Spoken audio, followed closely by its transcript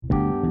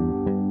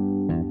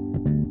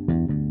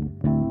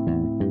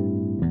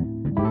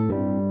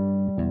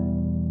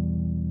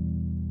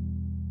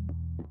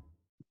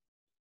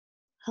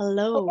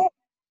Hello.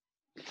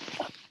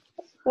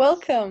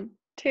 Welcome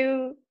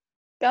to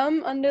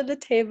Gum Under the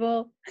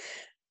Table,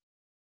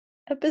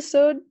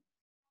 episode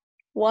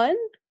 1?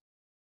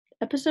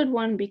 Episode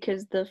 1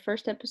 because the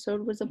first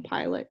episode was a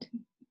pilot.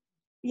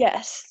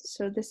 Yes.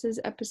 So this is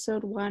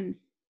episode 1.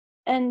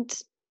 And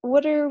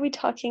what are we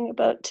talking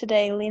about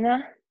today,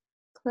 Lena?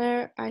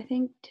 Claire, I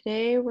think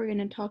today we're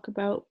going to talk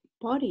about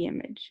body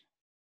image.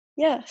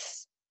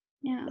 Yes.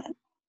 Yeah. That's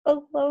a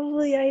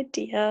lovely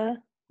idea.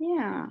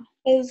 Yeah.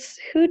 Because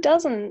who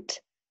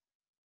doesn't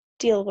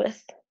deal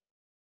with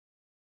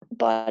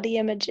body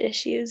image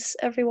issues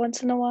every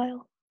once in a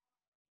while?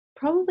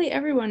 Probably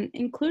everyone,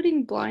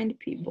 including blind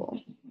people.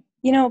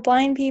 You know,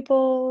 blind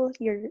people,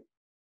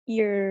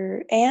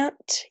 your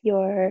aunt,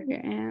 your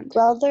aunt,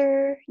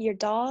 brother, your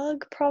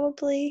dog,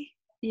 probably.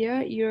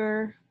 Yeah,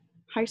 your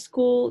high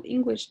school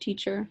English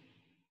teacher.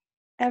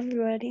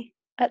 Everybody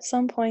at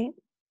some point.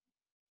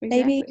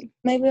 Exactly.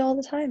 Maybe all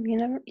the time. You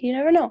never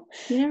know.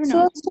 You never So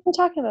know. that's what we're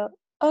talking about.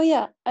 Oh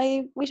yeah,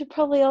 we should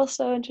probably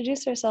also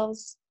introduce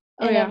ourselves.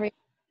 Let's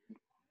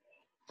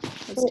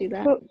do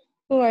that.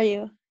 Who are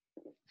you?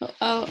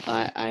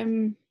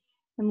 I'm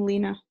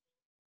Lena.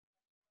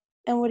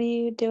 And what are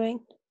you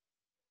doing?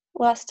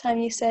 Last time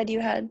you said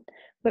you had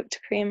whipped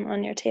cream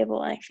on your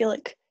table, and I feel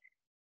like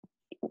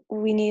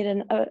we need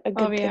a good.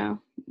 Oh yeah.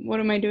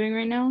 What am I doing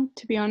right now?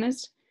 To be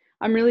honest,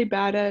 I'm really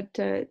bad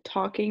at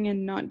talking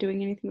and not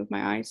doing anything with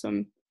my eyes, so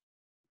I'm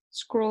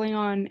scrolling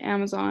on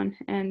Amazon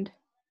and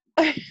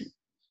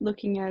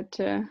looking at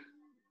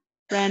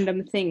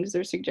random things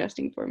they're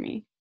suggesting for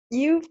me.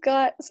 You've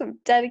got some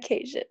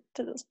dedication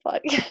to this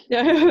podcast.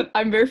 Yeah,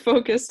 I'm very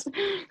focused.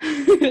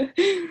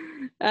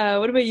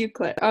 What about you,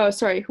 Claire? Oh,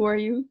 sorry, who are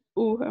you?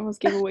 Ooh, I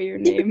almost gave away your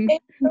name.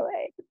 That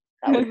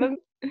would have been...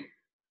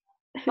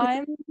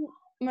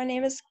 My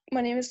name is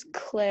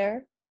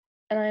Claire,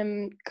 and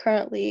I'm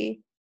currently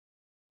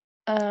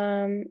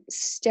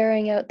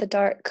staring out the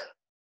dark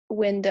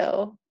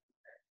window,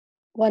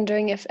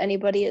 wondering if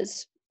anybody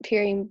is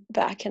peering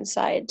back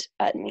inside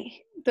at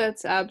me.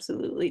 That's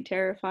absolutely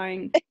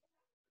terrifying.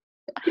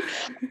 I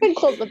could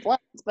close the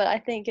blinds, but I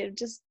think it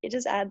just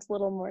adds a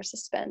little more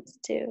suspense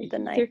to the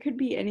night. There could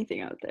be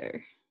anything out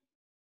there.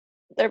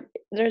 There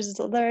is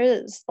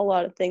a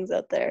lot of things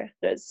out there.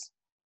 There's,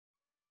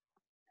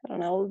 I don't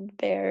know,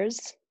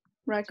 bears,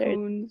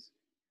 raccoons.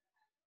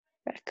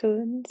 That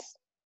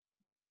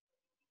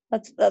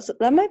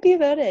might be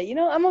about it. You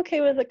know, I'm okay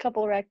with a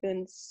couple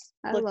raccoons.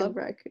 I love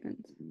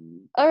raccoons.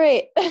 All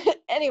right.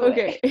 Anyway.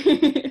 Okay.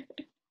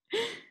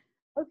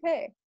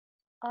 Okay.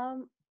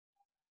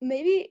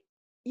 Maybe,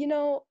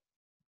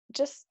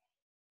 just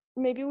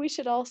maybe we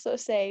should also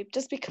say,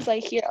 just because I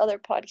hear other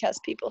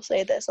podcast people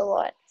say this a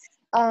lot,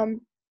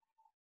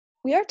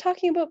 we are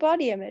talking about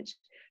body image,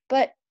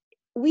 but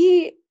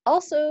we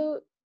also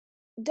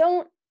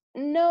don't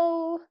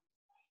know.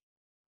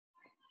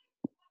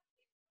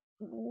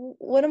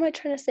 What am I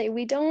trying to say?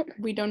 We don't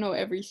know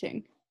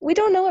everything. We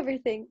don't know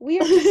everything. We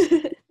are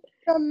just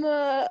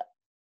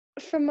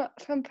from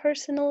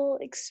personal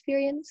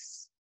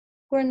experience.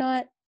 We're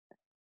not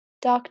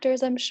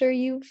doctors. I'm sure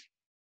you've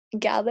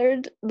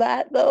gathered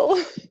that, though.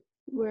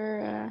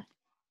 We're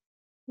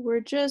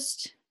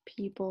just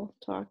people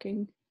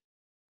talking.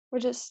 We're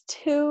just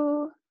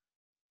two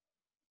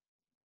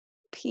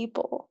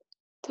people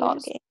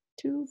talking.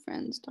 Two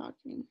friends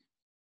talking.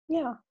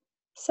 Yeah.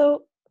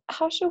 So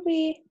how should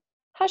we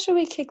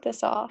kick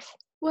this off?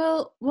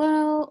 Well,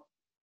 why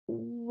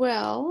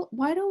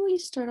don't we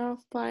start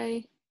off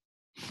by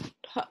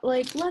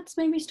let's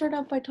maybe start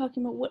off by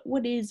talking about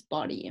what is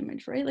body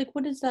image, right? Like,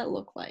 what does that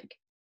look like?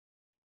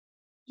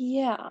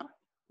 Yeah.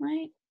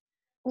 Right?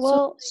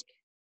 Well, so,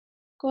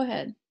 go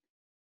ahead.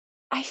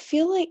 I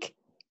feel like,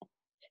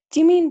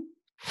 do you mean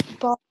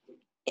body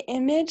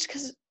image?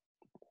 Because,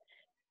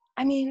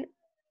 I mean,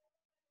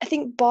 I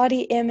think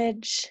body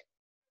image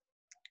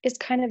is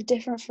kind of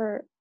different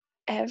for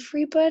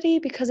everybody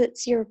because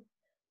it's your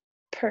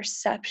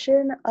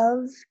perception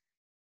of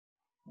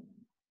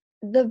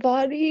the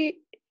body.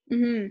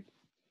 Mm-hmm.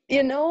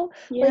 You know?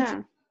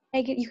 Yeah.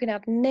 Like, you can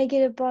have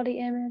negative body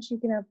image, you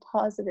can have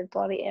positive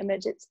body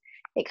image. It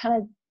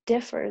kind of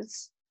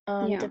differs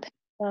depending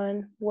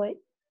on what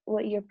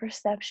your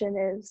perception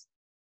is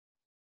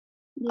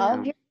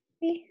of your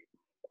body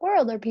or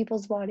other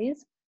people's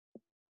bodies.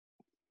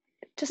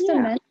 Just a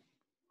mental.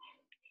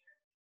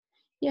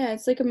 Yeah,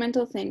 it's like a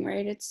mental thing,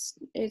 right? It's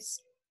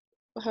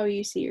how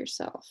you see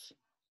yourself.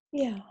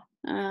 Yeah.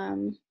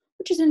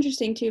 Which is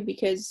interesting too,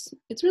 because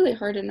it's really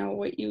hard to know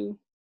what you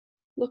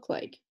look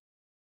like.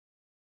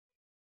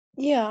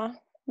 Yeah.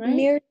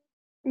 Right?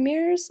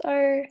 Mirrors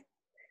are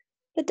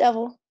the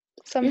devil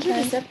sometimes. Mirrors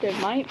are deceptive.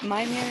 My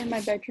mirror in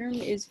my bedroom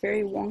is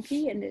very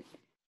wonky, and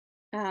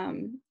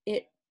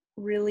it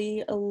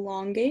really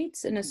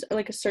elongates in a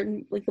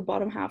certain, like, the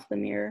bottom half of the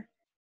mirror.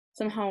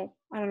 Somehow,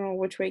 I don't know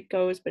which way it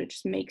goes, but it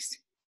just makes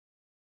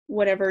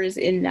whatever is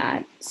in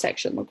that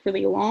section look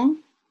really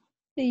long.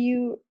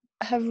 You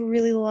have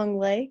really long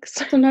legs.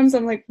 Sometimes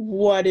I'm like,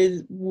 why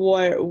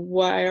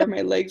are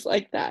my legs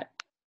like that?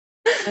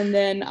 and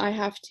then I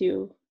have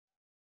to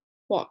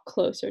walk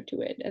closer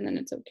to it, and then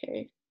it's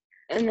okay.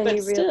 And then But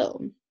you realize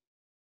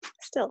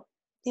still,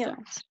 yeah.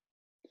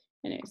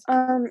 anyways.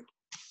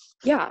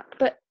 Yeah,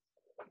 but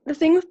the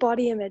thing with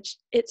body image,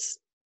 it's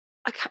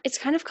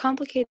kind of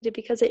complicated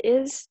because it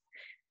is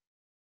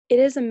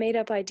a made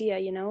up idea,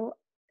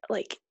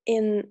 like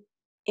in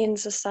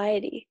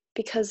society,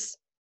 because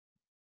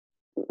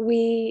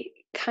we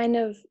kind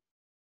of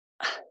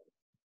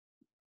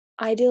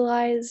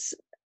idealize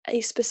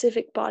a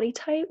specific body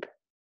type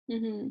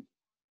Mhm.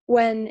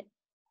 when,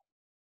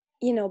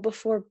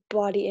 before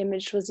body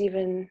image was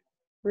even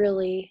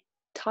really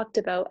talked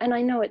about. And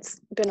I know it's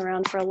been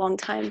around for a long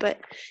time, but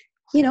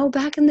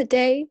back in the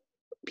day,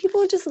 people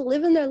were just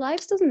living their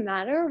lives. Doesn't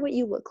matter what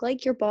you look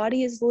like. Your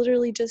body is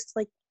literally just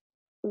like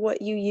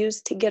what you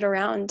use to get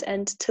around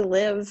and to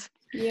live.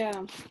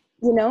 Yeah.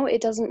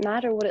 It doesn't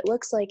matter what it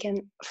looks like.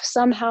 And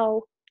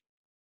somehow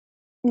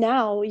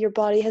now your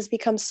body has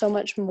become so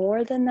much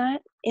more than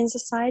that in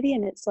society.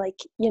 And it's like,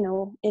 in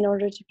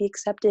order to be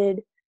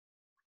accepted,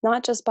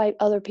 not just by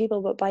other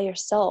people, but by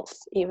yourself,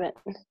 even,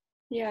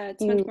 Yeah,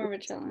 it's much you more of a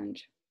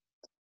challenge.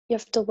 you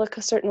have to look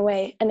a certain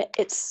way. And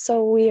it's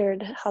so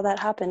weird how that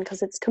happened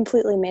because it's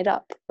completely made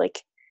up.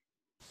 Like,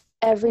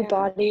 every Yeah.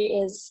 body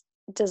is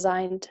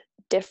designed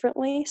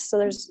differently,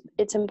 so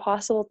it's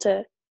impossible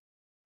to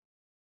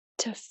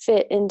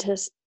fit into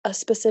a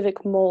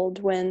specific mold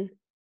when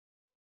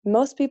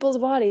most people's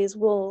bodies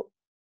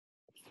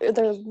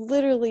they're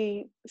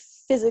literally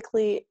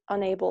physically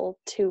unable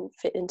to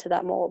fit into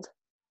that mold.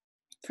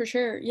 For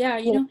sure. Yeah,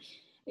 You know?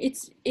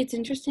 it's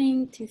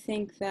interesting to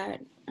think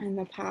that in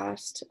the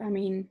past, I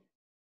mean,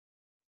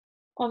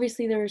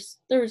 obviously there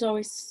was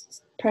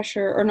always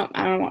pressure, or not,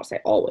 I don't want to say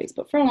always,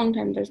 but for a long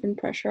time there's been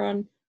pressure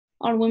on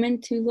women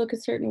to look a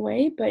certain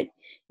way, but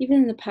even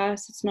in the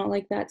past it's not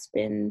like that's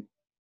been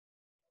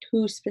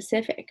too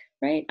specific,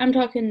 right? I'm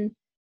talking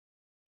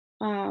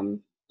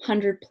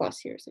 100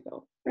 plus years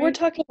ago, We're right?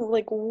 talking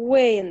like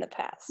way in the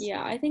past.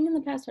 Yeah, I think in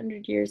the past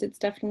 100 years it's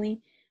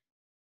definitely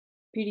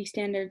beauty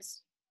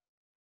standards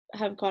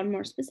have gotten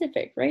more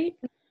specific, right?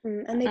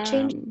 And they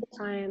changed Um, the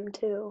time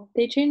too.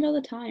 they change all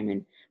the time,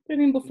 and but I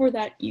mean before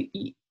that,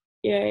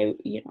 yeah,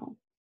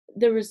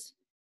 there was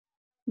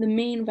the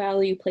main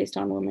value placed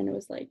on women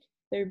was like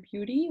their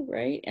beauty,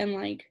 right? And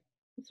like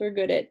if they're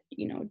good at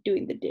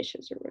doing the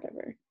dishes or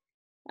whatever,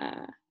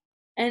 uh,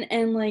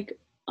 and like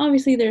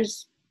obviously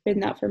there's been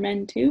that for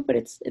men too, but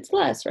it's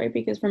less, right?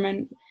 Because for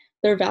men,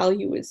 their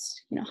value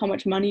is how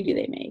much money do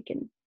they make,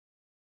 and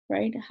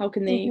right, how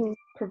can they Hmm.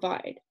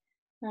 provide?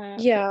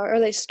 Yeah, are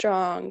they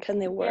strong? Can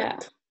they Yeah,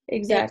 work? It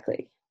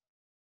exactly.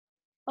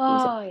 Oh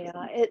Exactly.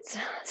 yeah, it's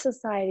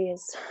society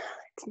is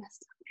it's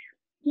messed up.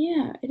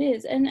 Yeah, it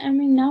is. And I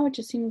mean, now it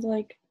just seems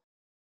like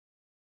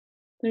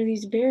there are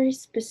these very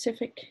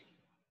specific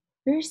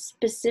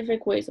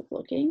ways of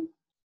looking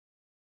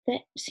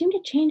that seem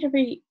to change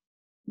every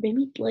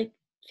maybe like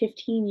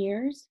 15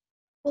 years.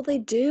 Well, they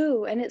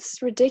do, and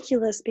it's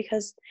ridiculous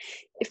because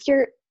if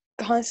you're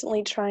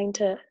constantly trying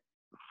to,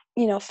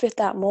 fit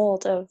that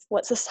mold of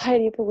what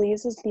society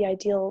believes is the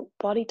ideal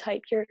body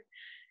type,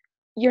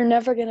 you're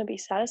never going to be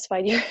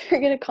satisfied. You're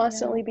going to Yeah.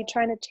 constantly be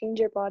trying to change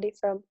your body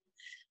from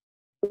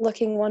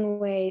looking one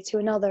way to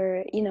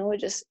another.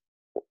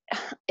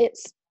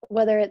 It's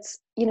whether it's,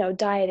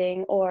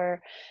 dieting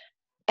or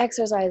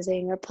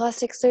exercising or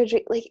plastic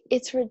surgery, like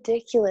it's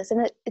ridiculous,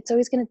 and it's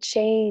always going to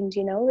change.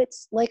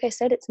 It's like I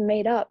said, it's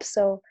made up,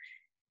 so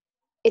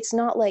it's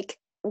not like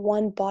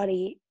one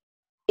body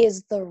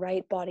is the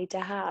right body to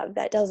have.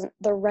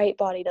 The right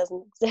body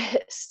doesn't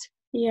exist.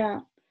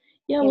 Yeah.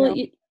 Yeah, you well,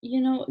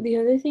 know the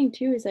other thing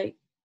too is I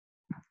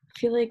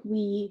feel like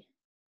we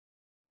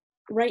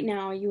right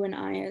now, you and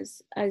I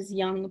as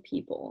young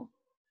people,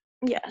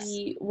 yes.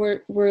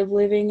 we're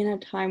living in a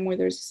time where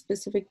there's a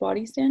specific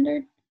body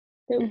standard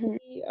that Hmm.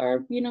 we are,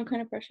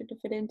 kind of pressured to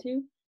fit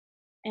into.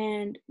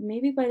 And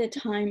maybe by the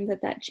time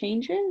that that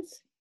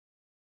changes,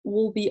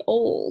 we'll be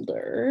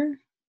older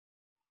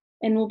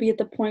and we'll be at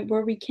the point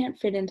where we can't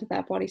fit into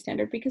that body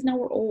standard because now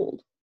we're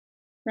old,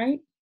 right?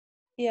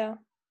 Yeah.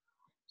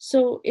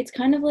 So it's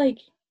kind of like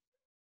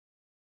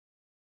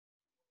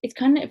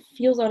it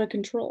feels out of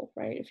control,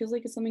 right? It feels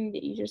like it's something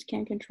that you just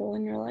can't control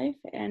in your life,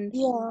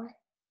 Yeah.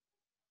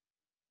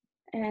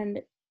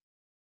 and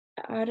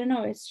I don't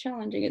know, it's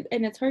challenging,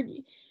 and it's hard.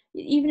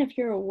 Even if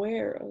you're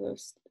aware of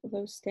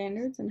those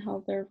standards and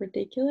how they're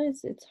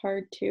ridiculous, it's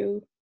hard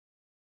to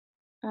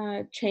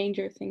change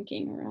your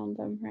thinking around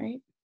them,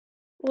 right?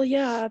 Well,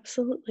 yeah,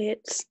 absolutely.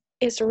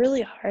 It's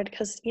really hard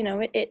because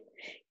it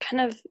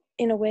kind of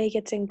in a way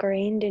gets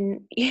ingrained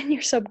in in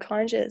your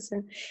subconscious,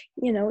 and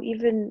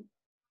even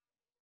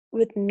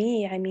with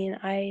me, I mean,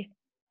 I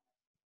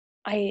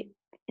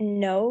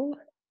know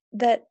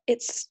that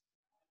it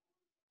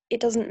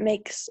doesn't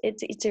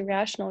it's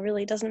irrational.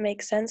 Really, it doesn't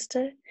make sense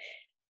to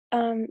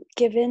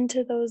give in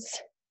to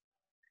those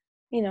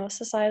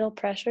societal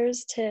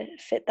pressures to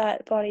fit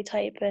that body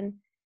type and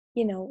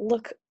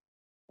look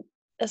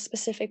a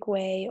specific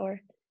way, or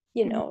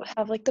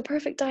have like the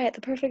perfect diet,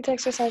 the perfect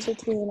exercise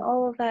routine,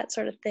 all of that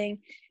sort of thing.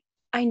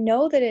 I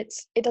know that it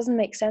doesn't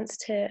make sense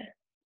to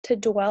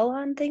dwell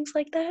on things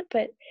like that,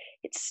 but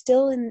it's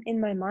still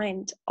in my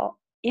mind all,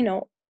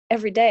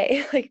 every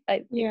day. Like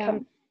it Yeah,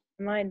 comes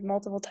to my mind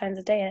multiple times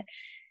a day.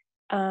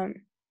 Um,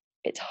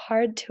 it's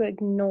hard to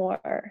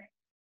ignore,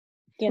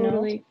 you know?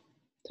 totally.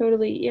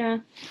 Totally. Yeah.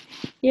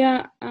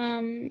 Yeah.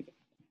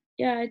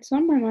 Yeah, it's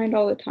on my mind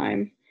all the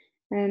time.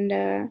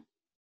 And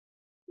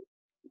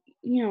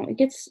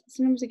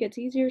sometimes it gets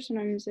easier,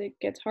 sometimes it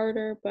gets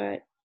harder,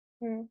 but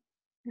Mm.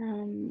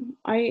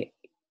 I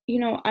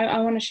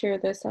I want to share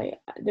this.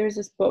 There's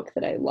this book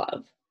that I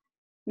love,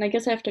 and I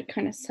guess I have to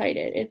kind of cite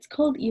it. It's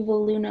called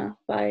Evil Luna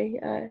by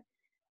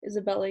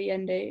Isabella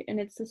Allende, and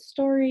it's a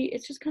story.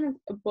 It's just kind of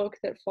a book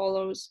that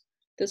follows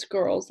this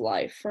girl's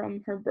life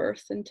from her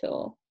birth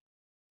until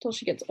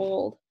she gets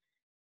old.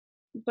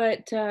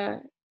 But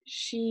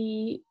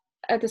she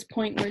at this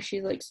point where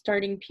she's like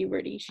starting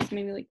puberty, she's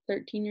maybe like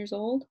 13 years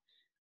old.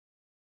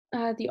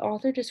 The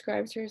author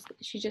describes her as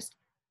she just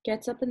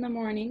gets up in the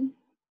morning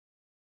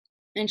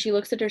and she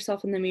looks at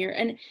herself in the mirror.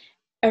 And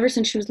ever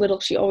since she was little,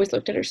 she always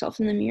looked at herself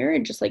in the mirror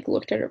and just like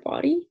looked at her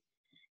body.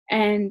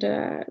 And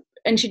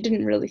and she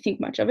didn't really think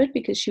much of it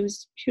because she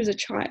was a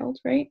child,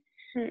 right?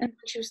 Mm. And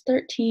when she was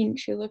 13,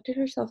 she looked at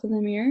herself in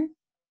the mirror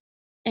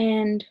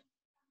and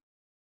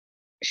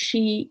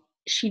she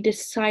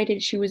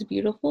decided she was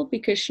beautiful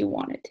because she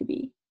wanted to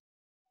be.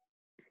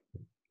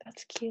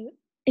 That's cute.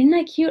 Isn't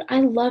that cute?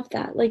 I love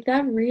that. Like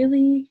that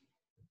really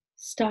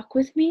stuck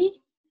with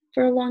me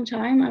for a long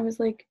time. I was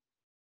like,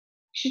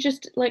 she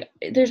just like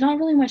there's not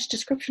really much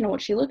description of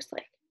what she looks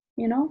like,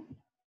 you know?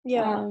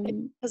 Yeah,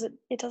 Um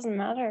it doesn't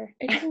matter.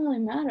 it doesn't really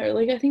matter.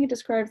 Like I think it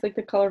describes like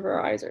the color of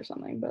her eyes or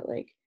something, but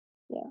like,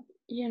 Yeah.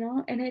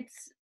 and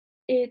it's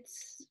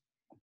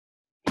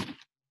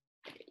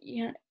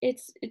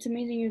it's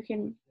amazing you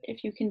can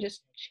if you can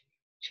just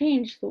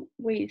change the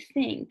way you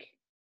think,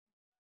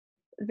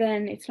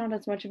 then it's not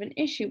as much of an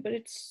issue, but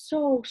it's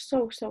so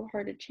so so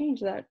hard to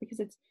change that because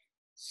it's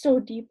so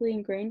deeply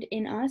ingrained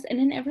in us and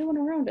in everyone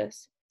around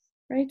us,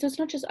 right? So it's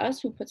not just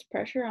us who puts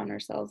pressure on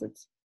ourselves,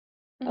 it's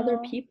other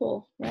No.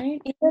 people,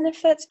 right? Even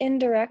if that's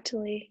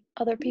indirectly,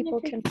 other Even if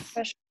people can it's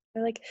pressure.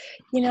 Like,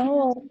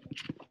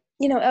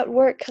 at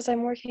work, because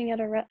I'm working at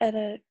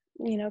a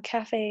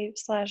cafe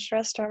slash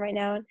restaurant right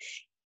now, and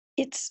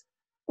it's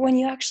when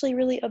you actually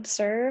really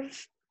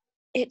observe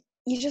it,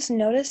 you just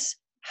notice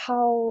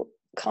how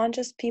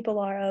conscious people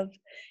are of,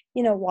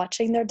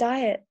 watching their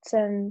diets,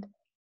 and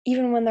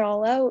even when they're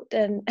all out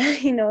and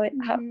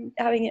mhm,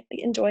 having it,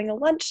 enjoying a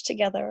lunch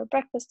together or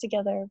breakfast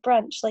together or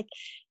brunch, like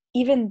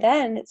even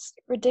then it's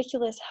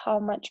ridiculous how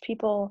much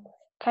people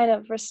kind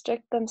of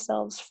restrict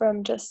themselves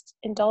from just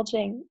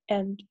indulging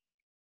and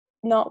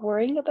not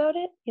worrying about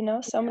it.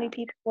 So many yeah,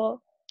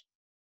 people,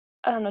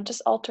 I don't know,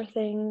 just alter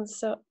things.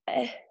 So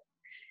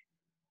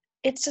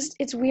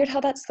it's weird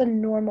how that's the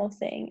normal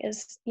thing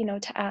is,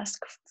 to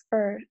ask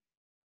for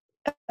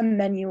a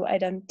menu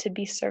item to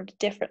be served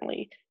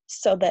differently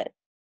so that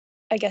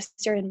I guess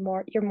you're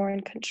more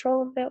in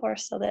control of it, or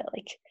so that,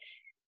 like,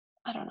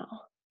 I don't know,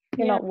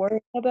 you're yeah, not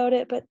worried about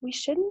it, but we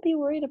shouldn't be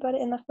worried about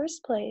it in the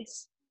first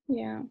place.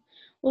 yeah.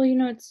 Well,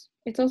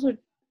 it's also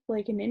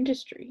like an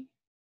industry.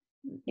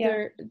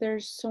 Yeah.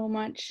 There's so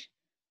much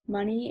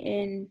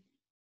money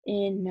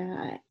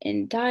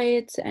in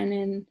diets and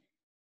in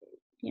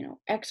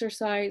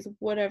exercise,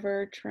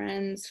 whatever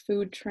trends,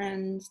 food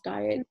trends,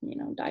 diet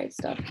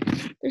stuff.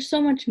 There's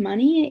so much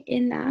money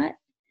in that,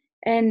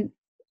 and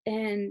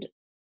and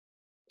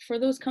for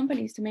those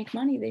companies to make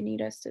money, they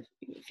need us to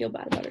feel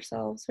bad about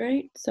ourselves,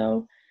 right?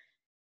 So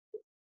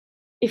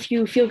if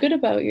you feel good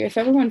about if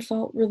everyone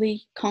felt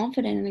really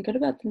confident and good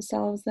about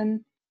themselves,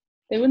 then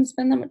they wouldn't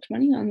spend that much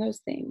money on those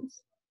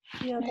things,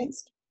 Yeah, right?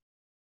 that's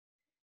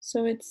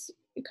So it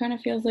kind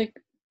of feels like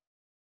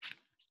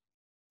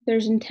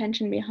there's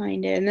intention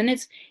behind it, and then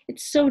it's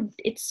so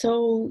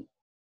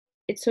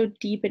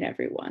deep in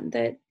everyone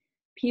that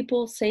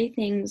people say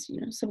things,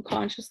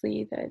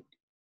 subconsciously that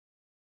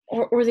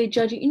or they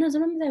judge you.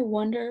 Sometimes I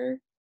wonder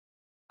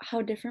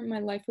how different my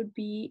life would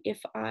be if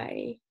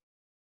I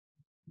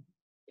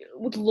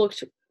would look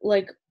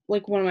like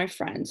one of my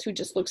friends who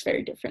just looks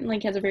very different,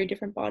 like has a very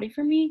different body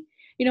from me.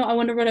 I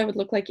wonder what I would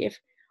look like if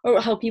or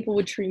how people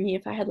would treat me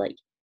if I had like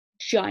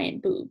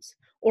giant boobs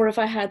or if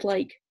I had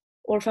like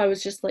or if I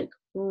was just like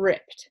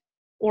ripped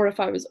or if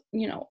I was,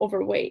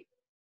 overweight.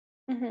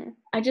 hmm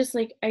I just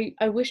like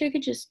I wish I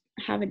could just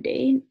have a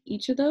day in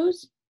each of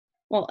those.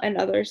 Well, and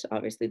others,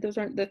 obviously, those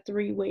aren't the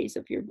three ways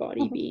of your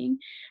body being,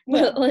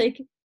 but yeah,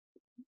 like,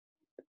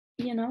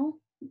 you know,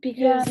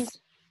 yeah, and because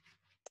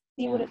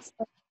see what yeah, it's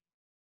like.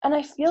 And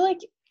I feel like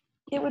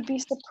it would be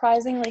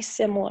surprisingly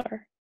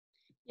similar,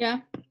 yeah,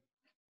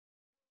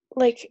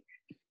 like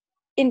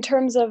in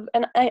terms of,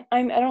 and I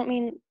don't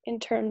mean in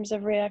terms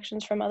of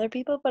reactions from other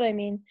people, but I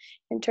mean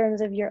in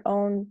terms of your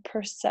own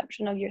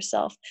perception of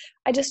yourself.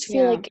 I just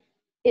feel yeah, like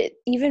it,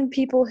 even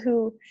people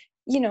who,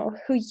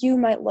 who you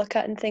might look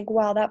at and think,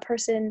 wow, that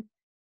person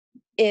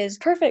is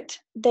perfect.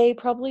 They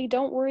probably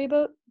don't worry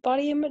about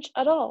body image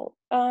at all.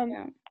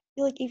 Yeah. I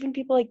feel like even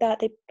people like that,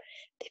 they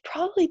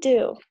probably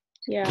do.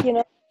 Yeah. You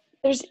know,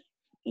 there's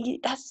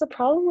that's the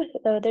problem with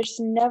it though.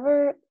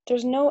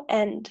 There's no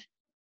end.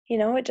 You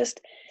know, it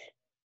just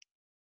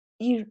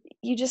you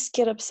just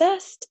get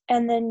obsessed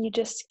and then you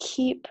just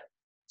keep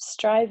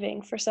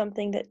striving for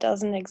something that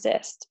doesn't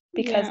exist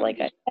because Yeah. like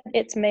I said,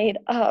 it's made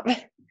up.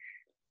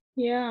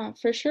 Yeah,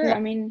 for sure. No, I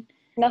mean,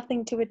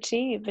 nothing to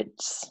achieve.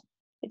 It's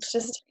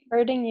just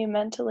hurting you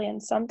mentally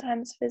and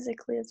sometimes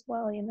physically as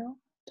well, you know?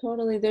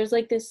 totally. There's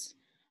like this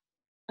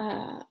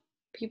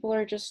people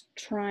are just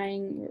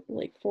trying,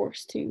 like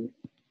forced to,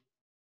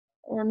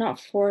 or not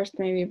forced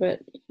maybe, but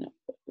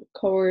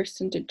coerced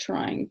into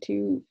trying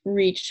to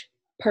reach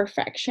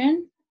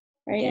perfection,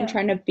 right? And Yeah.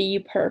 trying to be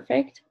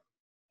perfect,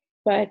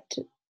 but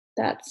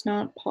that's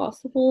not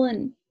possible.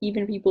 And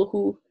even people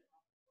who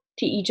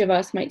to each of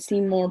us might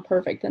seem more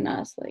perfect than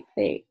us, like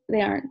they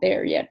aren't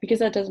there yet because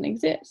that doesn't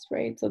exist,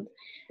 right? So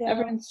Yeah.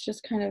 everyone's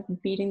just kind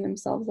of beating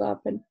themselves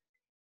up. And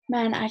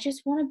man, I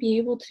just want to be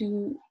able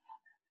to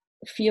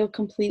feel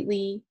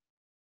completely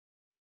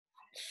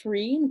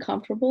free and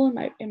comfortable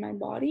in my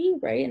body,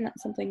 right? And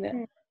that's something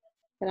Mm.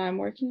 that I'm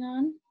working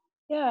on.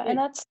 Yeah, and It,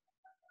 that's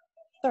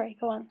sorry,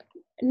 go on.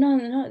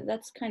 no,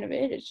 that's kind of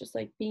it. It's just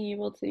like being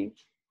able to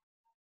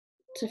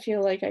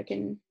feel like I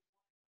can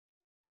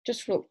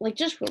just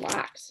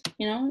relax,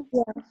 you know?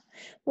 Yeah.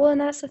 Well,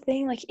 and that's the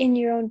thing, like in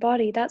your own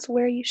body, that's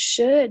where you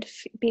should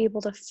be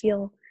able to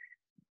feel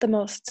the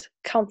most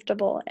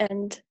comfortable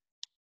and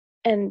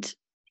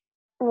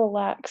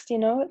relaxed, you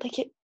know? Like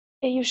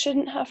you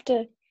shouldn't have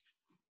to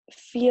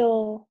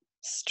feel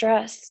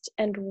stressed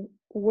and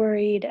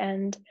worried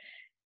and,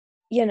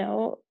 you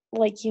know,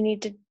 like you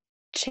need to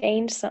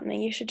change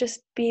something. You should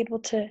just be able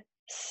to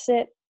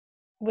sit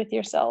with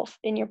yourself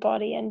in your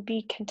body and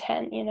be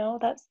content, you know?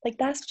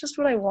 That's just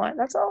what I want.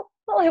 That's all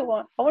I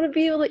want. I want to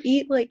be able to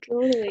eat like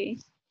Totally.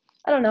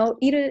 I don't know,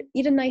 eat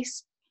a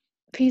nice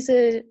piece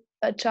of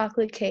a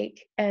chocolate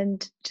cake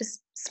and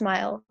just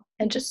smile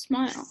and And just just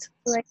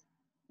smile. like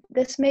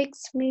this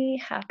makes me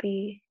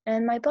happy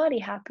and my body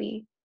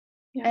happy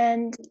Yeah.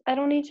 and I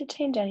don't need to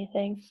change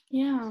anything.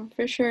 Yeah,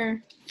 for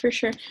sure. For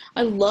sure.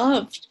 I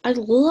love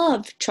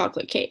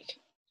chocolate cake.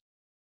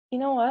 You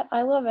know what?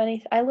 I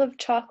love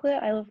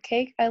chocolate, I love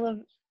cake, I love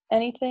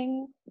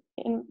anything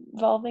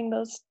involving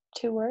those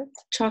two words.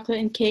 Chocolate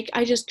and cake.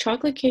 I just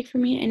chocolate cake for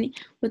me, and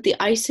with the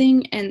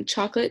icing and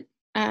chocolate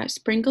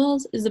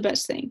sprinkles is the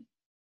best thing.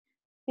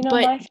 You know,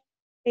 But my favorite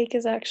cake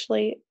is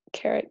actually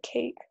carrot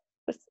cake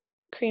with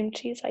cream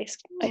cheese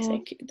icing.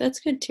 okay, that's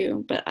good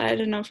too. But I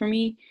don't know, for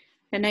me,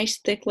 a nice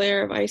thick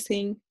layer of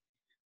icing.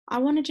 I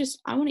want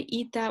to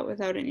eat that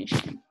without any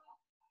shame.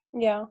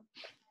 Yeah.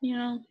 You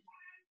know?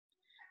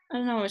 I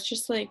don't know, it's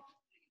just like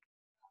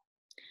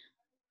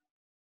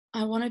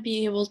I want to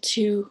be able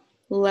to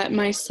let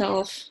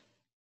myself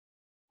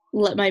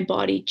let my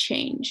body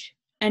change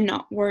and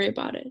not worry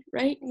about it,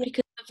 right? Yeah.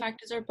 Because the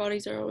fact is our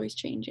bodies are always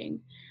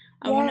changing.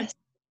 I want to, Yes.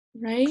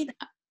 right?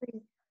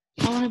 Exactly.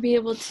 I want to be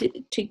able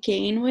to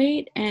gain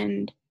weight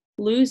and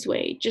lose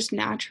weight just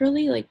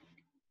naturally, like,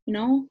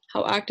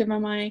 how active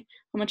am I?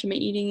 How much am I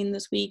eating in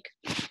this week?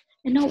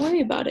 And not worry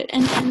about it.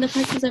 And the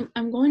fact is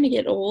I'm going to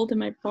get old and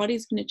my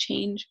body's going to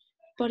change.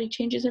 Body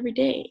changes every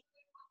day.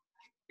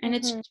 And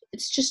it's Hmm.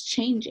 it's just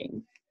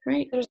changing,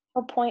 right? There's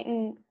no point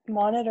in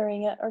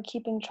monitoring it or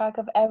keeping track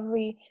of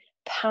every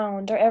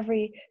pound or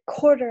every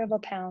quarter of a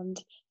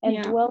pound and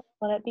Yeah. dwell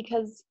on it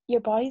because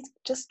your body's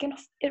just gonna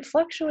it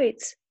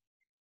fluctuates.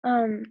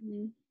 Um,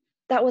 Mhm.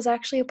 that was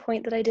actually a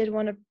point that I did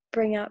want to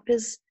bring up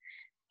is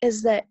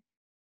that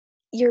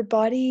your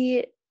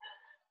body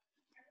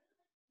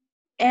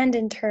and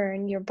in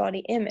turn your body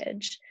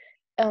image,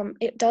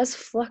 it does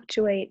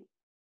fluctuate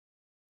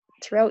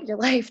throughout your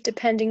life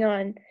depending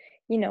on,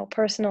 you know,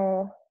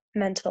 personal,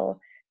 mental,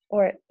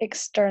 or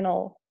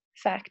external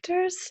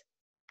factors.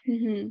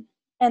 Mhm.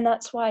 And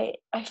that's why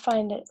I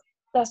find it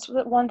that's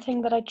the one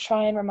thing that I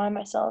try and remind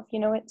myself, you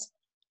know, it's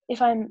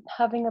if I'm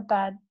having a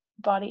bad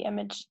body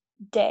image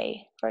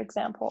day, for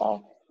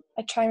example,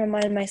 I try and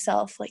remind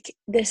myself like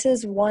this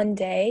is one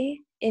day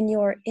in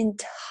your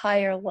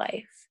entire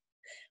life.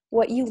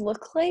 What you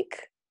look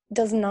like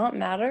does not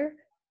matter.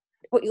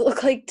 What you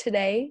look like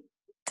today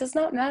does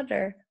not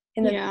matter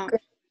in Yeah.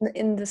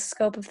 the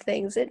scope of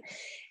things. It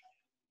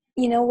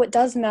you know what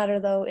does matter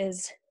though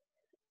is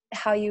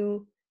how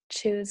you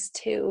choose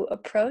to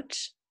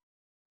approach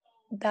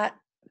that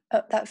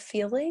that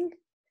feeling,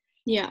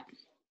 Yeah.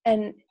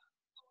 and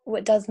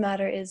what does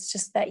matter is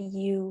just that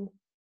you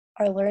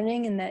are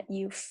learning and that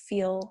you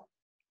feel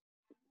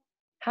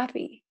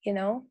happy, you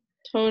know,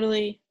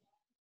 Totally.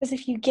 because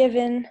if you give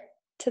in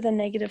to the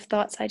negative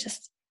thoughts I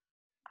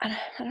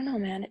don't know,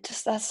 man, it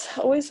just that's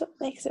always what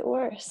makes it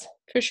worse.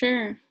 For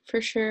sure.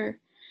 For sure.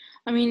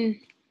 I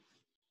mean,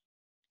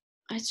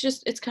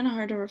 it's kind of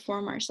hard to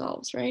reform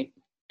ourselves, right?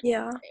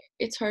 Yeah.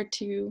 It's hard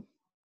to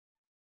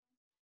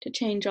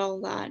change all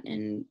of that,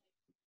 and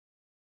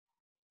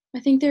I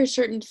think there are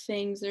certain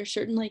things, there's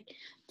certain, like,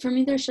 for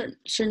me, there's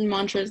certain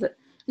mantras that,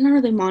 not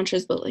really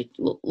mantras, but like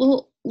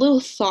little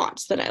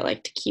thoughts that I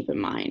like to keep in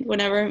mind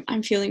whenever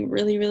I'm feeling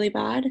really, really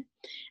bad.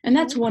 And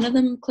that's Mhm. one of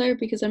them, Claire,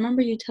 because I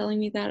remember you telling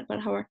me that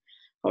about how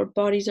our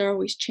bodies are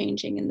always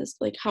changing, and this,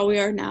 like, how we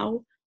are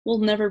now will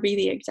never be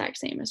the exact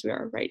same as we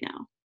are right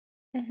now,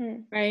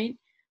 Mhm. right?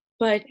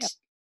 But Yeah.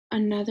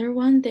 another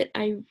one that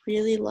I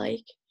really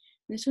like,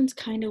 this one's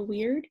kind of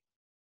weird,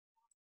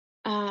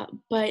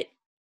 but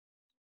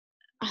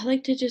I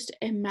like to just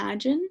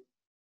imagine.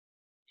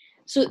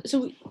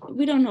 So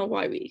we don't know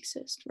why we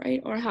exist,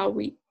 right? Or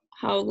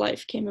how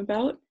life came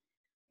about. Yeah.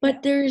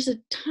 But there's a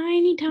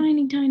tiny,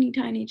 tiny, tiny,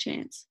 tiny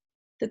chance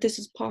that this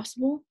is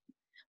possible.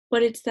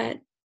 But it's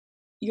that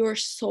your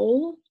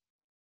soul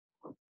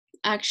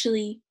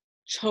actually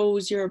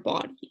chose your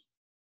body,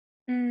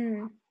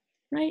 Mm.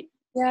 right?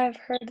 Yeah, I've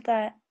heard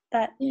that.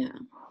 Yeah.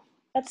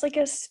 That's like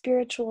a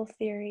spiritual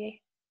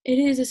theory. It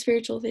is a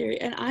spiritual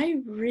theory, and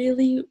I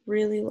really,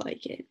 really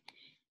like it.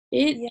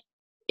 It Yeah,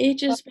 it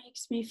just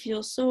makes me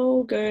feel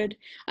so good.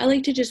 I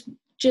like to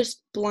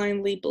just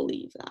blindly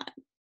believe that.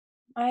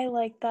 I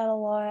like that a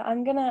lot.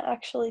 I'm gonna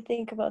actually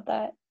think about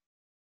that.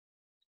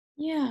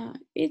 Yeah,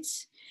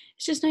 it's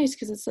just nice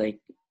because it's like,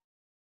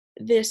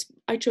 this,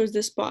 I chose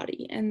this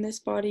body, and this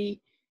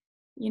body,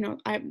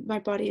 I my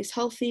body is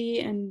healthy,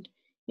 and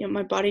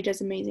my body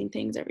does amazing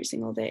things every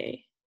single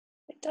day,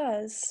 It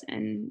does.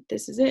 and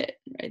this is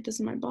it, right? This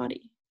is my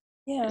body.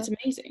 Yeah, It's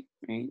amazing,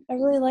 right? I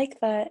really like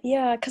that.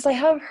 Yeah, because I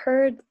have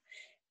heard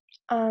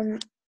um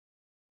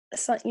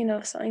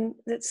something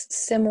that's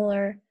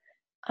similar,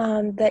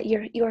 that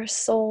your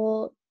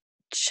soul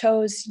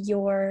chose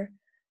your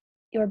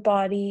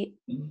body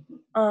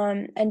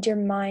and your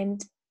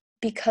mind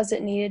because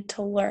it needed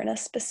to learn a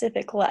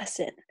specific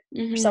lesson or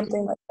Mhm.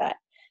 something like that.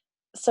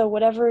 So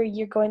whatever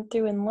you're going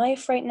through in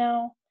life right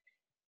now,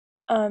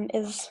 um,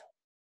 is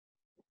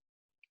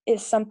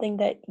is something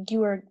that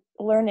you are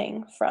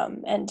learning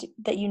from and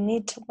that you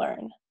need to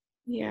learn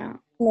Yeah.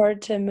 in order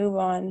to move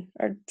on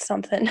or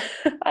something.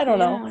 I don't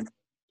know. Yeah.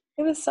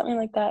 It was something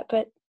like that,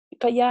 but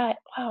yeah,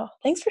 wow.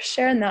 Thanks for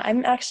sharing that.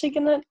 I'm actually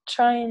gonna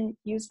try and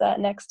use that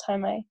next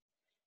time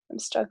I'm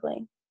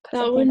struggling because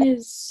I That think one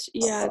is,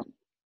 yeah,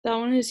 that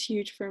one is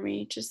huge for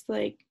me. Just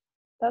like,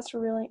 it's a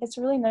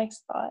really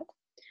nice thought.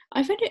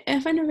 I find it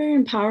very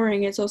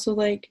empowering. It's also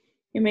like,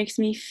 it makes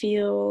me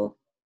feel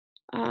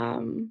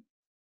um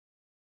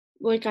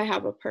like I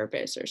have a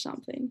purpose or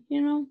something,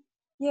 you know?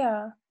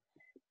 Yeah.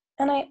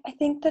 And I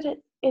think that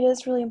it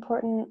is really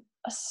important,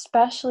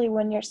 especially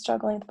when you're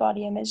struggling with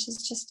body image,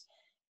 is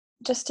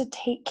just to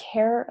take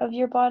care of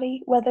your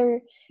body,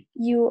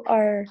 you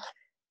are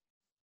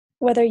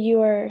whether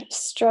you are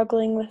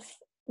struggling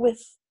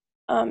with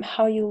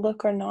how you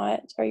look or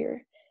not, or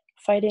you're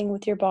fighting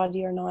with your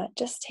body or not.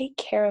 Just take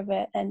care of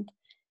it, and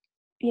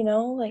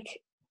like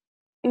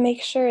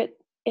make sure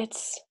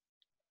it's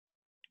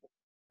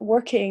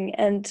working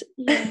and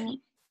Yeah.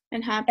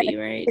 And happy,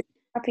 right?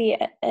 happy.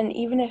 And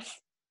even if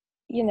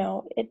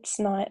it's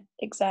not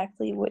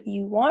exactly what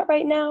you want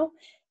right now,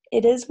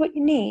 it is what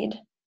you need.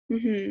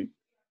 Mhm.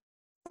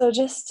 So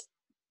just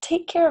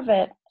take care of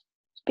it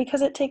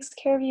because it takes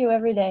care of you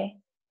every day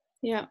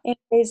Yeah. in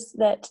ways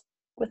that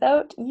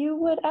without you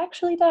would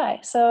actually die.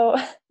 So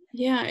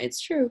Yeah, it's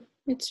true.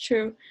 It's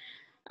true.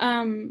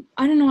 I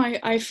don't know,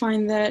 I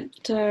find that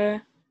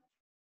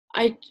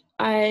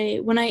I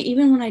when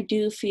I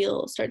do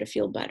start to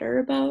feel better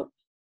about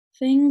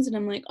things, and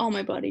I'm like, oh,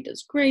 my body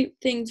does great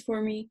things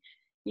for me,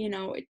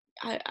 I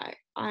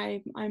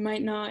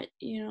might not,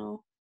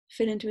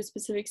 fit into a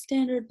specific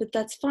standard, but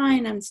that's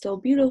fine. I'm still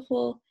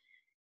beautiful.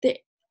 The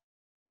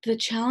the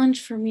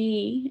challenge for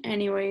me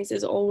anyways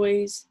is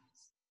always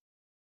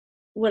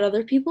what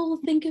other people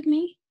will think of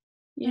me,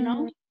 you Mhm.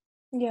 know?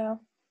 Yeah.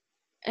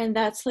 And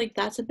that's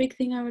a big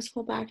thing I always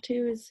fall back to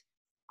is,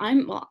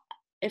 well,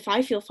 if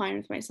I feel fine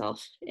with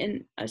myself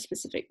in a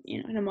specific,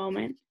 in a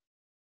moment,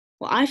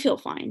 well, I feel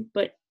fine,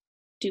 but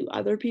what do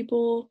other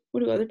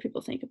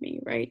people think of me,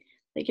 right?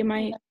 Like,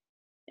 Yeah.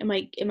 am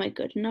I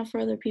good enough for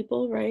other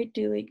people, right?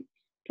 Do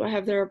I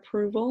have their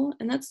approval?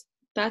 And that's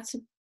that's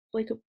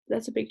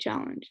a big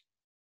challenge.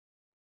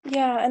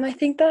 Yeah, and I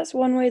think that's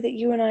one way that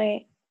you and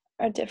I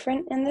are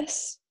different in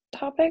this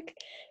topic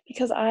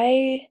because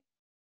I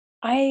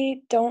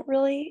don't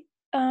really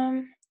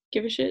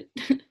Give a shit.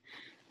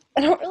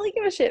 I don't really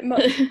give a shit.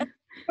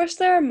 Of course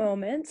there are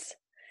moments,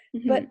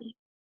 but Hmm.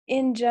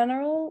 in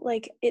general,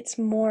 like it's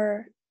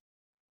more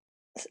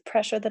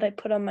pressure that I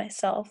put on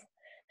myself.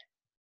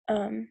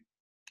 Um,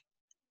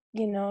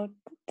 you know,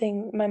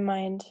 my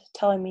mind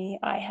telling me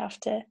I have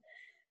to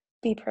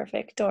be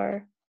perfect,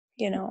 or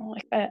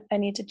like I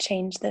need to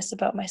change this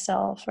about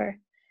myself, or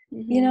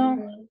you Hmm.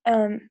 know,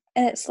 and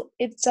it's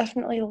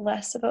definitely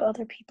less about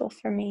other people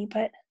for me,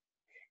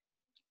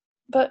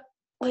 but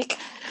like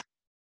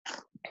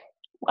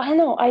I don't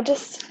know, I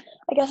guess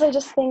I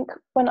just think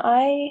when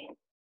I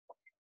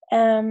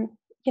am,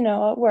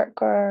 at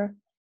work or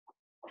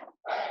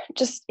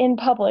just in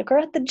public or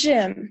at the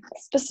gym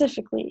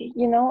specifically,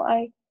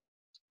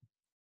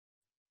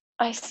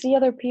 I see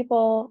other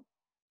people,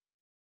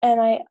 and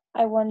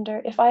I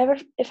wonder if I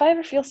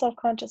ever feel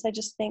self-conscious, I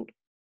just think,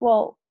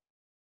 well,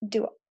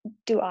 do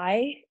do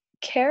I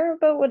care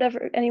about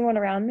whatever anyone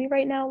around me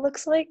right now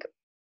looks like?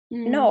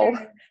 Mm, No.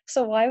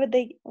 So why would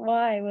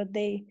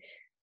they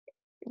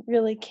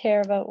really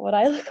care about what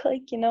I look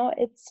like, you know?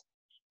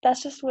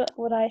 That's just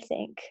what I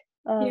think.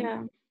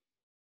 yeah.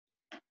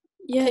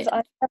 Yeah. Because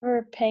I'm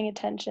never paying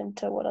attention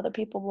to what other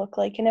people look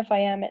like, and if I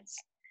am, it's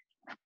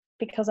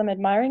because I'm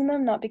admiring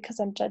them, not because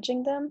I'm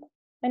judging them.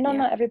 I know Yeah.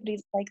 not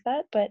everybody's like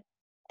that, but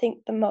I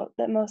think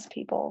that most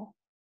people,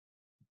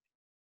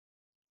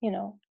 you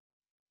know,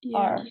 Yeah.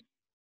 are.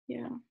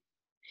 Yeah.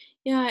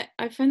 Yeah,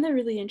 I find that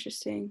really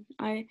interesting.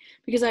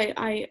 Because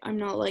I'm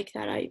not like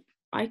that.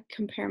 I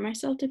compare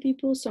myself to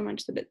people so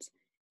much that it's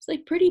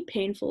like pretty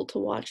painful to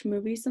watch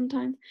movies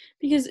sometimes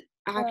because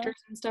Yeah.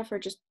 actors and stuff are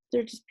just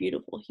they're just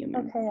beautiful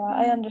humans. Okay, yeah,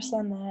 I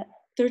understand that.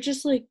 They're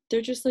just like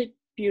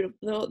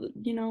beautiful.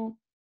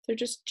 They're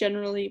just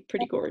generally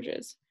pretty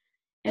gorgeous.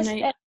 And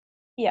Just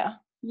yeah.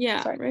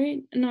 yeah, Sorry.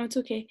 right? No, it's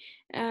okay.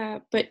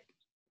 But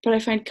I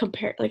find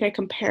I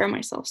compare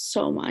myself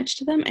so much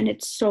to them and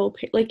it's so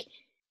like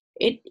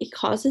it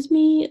causes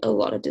me a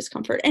lot of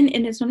discomfort. And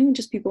it's not even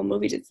just people in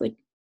movies, it's like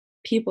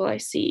people I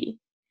see,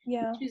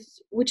 Yeah.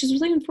 which is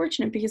really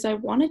unfortunate because I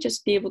want to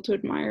just be able to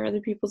admire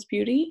other people's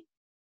beauty,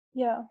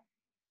 Yeah.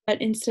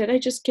 but instead I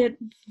just get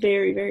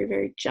very, very,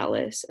 very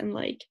jealous and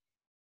like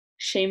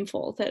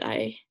shameful that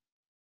I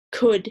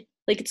could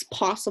like it's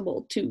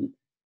possible to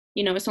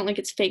it's not like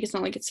it's fake, it's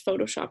not like it's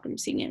photoshopped, I'm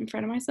seeing it in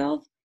front of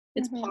myself.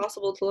 It's Mhm.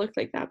 possible to look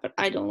like that, but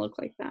I don't look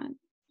like that,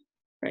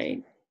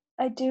 right?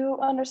 I do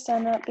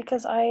understand that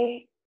because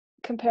I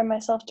compare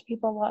myself to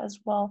people a lot as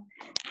well.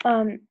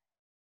 Um,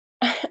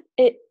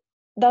 it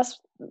that's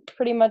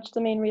pretty much the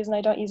main reason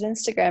I don't use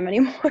Instagram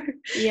anymore.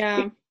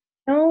 Yeah.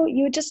 No,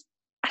 you would just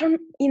I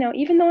don't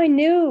even though I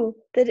knew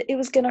that it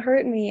was gonna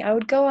hurt me, I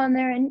would go on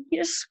there and you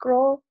just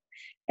scroll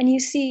and you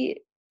see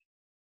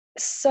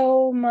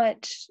so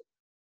much,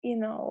 you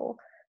know,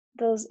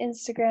 those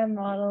Instagram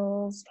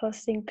models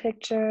posting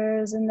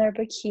pictures in their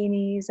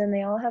bikinis and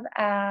they all have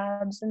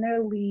abs and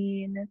they're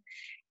lean and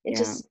it Yeah,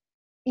 just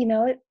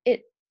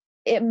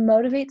it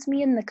motivates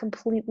me in the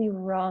completely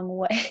wrong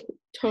way.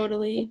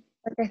 totally.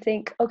 Like I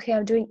think, okay,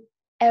 I'm doing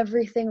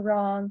everything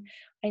wrong.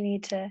 I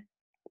need to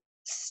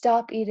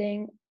stop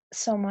eating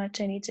so much.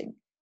 I need to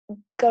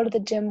go to the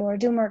gym more,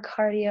 do more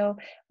cardio.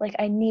 Like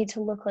I need to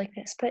look like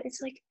this. But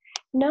it's like,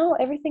 no,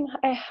 everything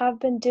I have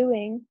been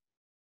doing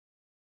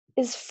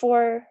is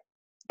for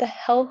the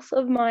health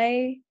of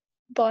my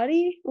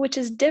body, which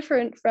is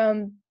different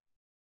from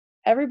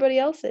everybody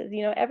else's.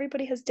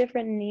 Everybody has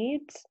different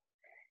needs.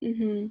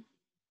 Mhm.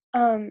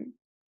 Um,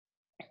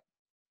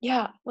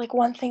 yeah, like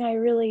one thing I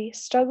really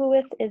struggle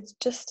with is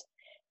just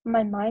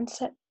my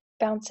mindset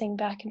bouncing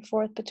back and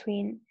forth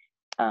between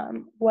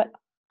what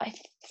I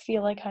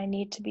feel like I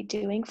need to be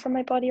doing for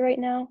my body right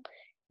now.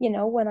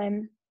 When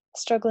I'm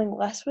struggling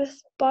less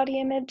with body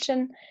image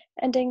and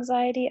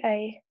anxiety,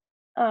 I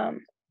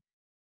am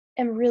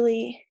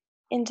really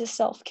into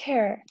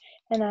self-care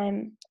and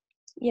I'm,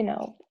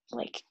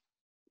 like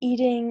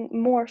eating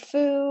more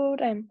food,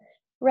 I'm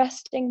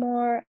resting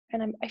more,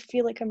 and I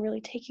feel like I'm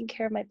really taking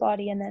care of my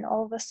body. And then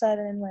all of a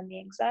sudden, when the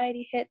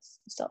anxiety hits,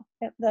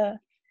 the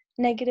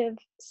negative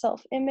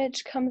self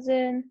image comes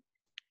in,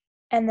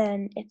 and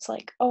then it's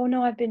like, oh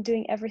no, I've been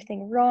doing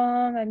everything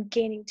wrong. I'm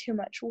gaining too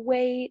much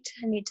weight.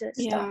 I need to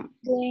stop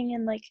Yeah. eating.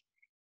 And like,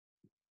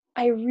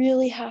 I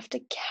really have to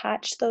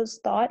catch those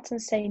thoughts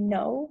and say,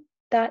 no,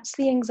 that's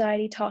the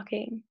anxiety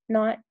talking,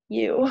 not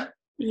you.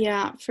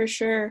 Yeah, for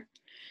sure.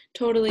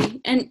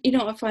 Totally. And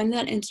I find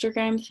that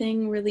Instagram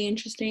thing really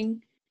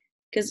interesting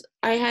because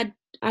I had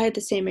the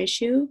same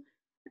issue.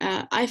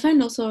 I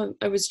find also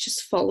I was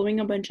just following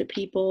a bunch of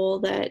people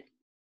that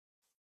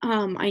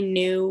I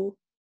knew,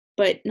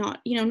 but not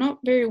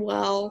very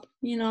well,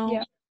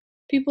 Yeah.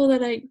 people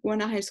that I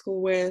went to high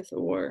school with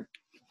or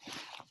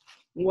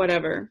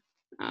whatever.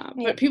 Yeah.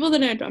 But people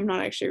that I'm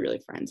not actually really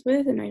friends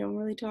with and I don't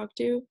really talk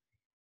to,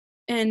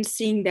 and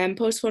seeing them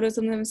post photos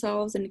of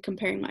themselves and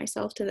comparing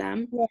myself to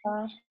them,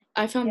 Yeah.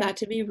 I found Yeah. that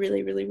to be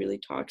really, really, really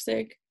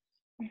toxic.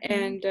 Hmm.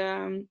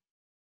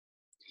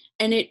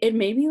 And it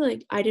made me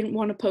like I didn't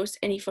want to post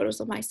any photos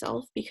of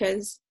myself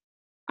because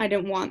I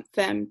didn't want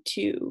them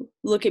to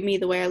look at me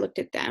the way I looked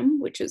at them,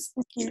 which is,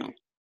 Hmm.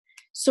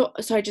 so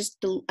I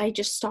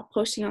just stopped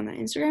posting on that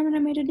Instagram and I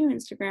made a new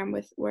Instagram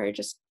with where I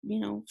just,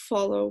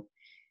 follow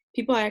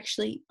people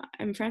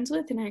I'm friends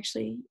with, and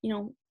actually,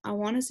 I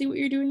want to see what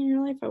you're doing in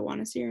your life. I want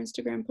to see your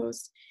Instagram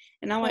posts.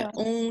 And now I Yeah.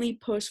 only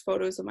post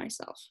photos of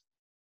myself.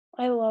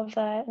 I love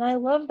that, and I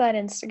love that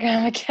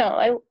Instagram account.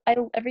 I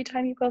every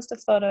time you post a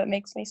photo, it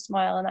makes me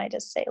smile, and I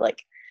just say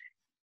like,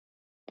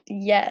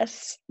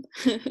 yes,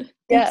 Thanks,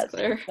 yes,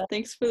 Claire.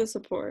 Thanks for the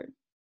support.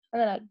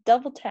 and then I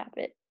double tap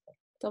it,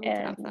 Double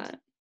tap and that.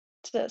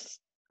 just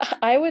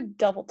I would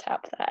double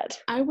tap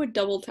that. I would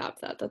double tap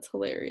that. That's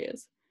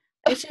hilarious.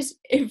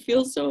 It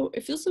feels so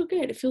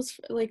good. It feels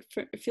like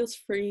it feels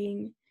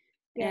freeing,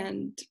 Yeah,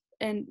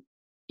 and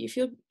you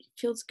feel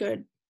feels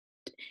good.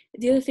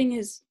 The other thing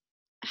is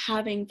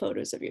having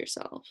photos of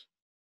yourself,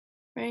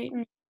 right?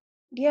 Mm.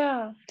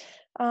 Yeah.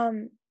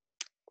 Um,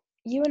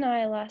 you and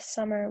I last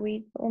summer,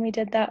 when we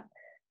did that,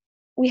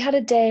 we had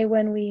a day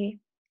when we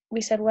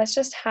said let's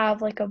just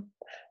have like a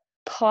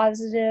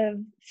positive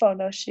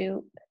photo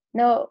shoot.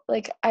 No,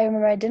 like I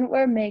remember I didn't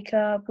wear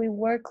makeup. We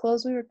wore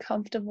clothes we were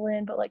comfortable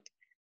in, but like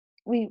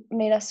we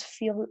made us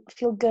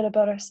feel good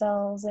about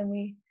ourselves, and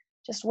we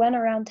just went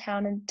around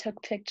town and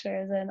took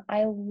pictures, and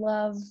I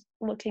love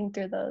looking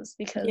through those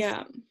because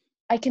Yeah,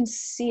 I can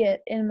see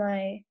it in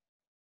my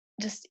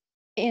just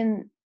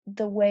in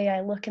the way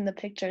I look in the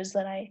pictures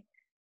that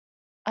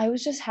I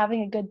was just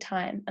having a good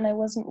time and I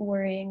wasn't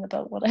worrying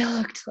about what I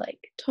looked like.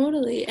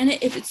 totally. And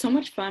it's so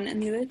much fun.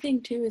 And the other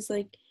thing too is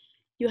like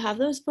you have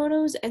those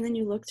photos and then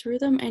you look through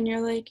them and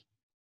you're like,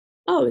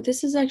 oh,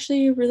 this is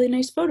actually a really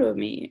nice photo of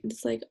me.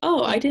 It's like,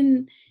 oh, I Yeah.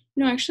 didn't,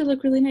 I actually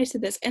look really nice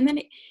at this. And then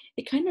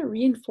it kind of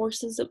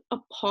reinforces a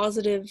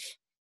positive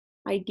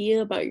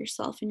idea about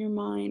yourself in your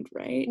mind,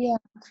 right? Yeah,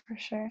 for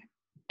sure.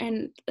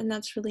 And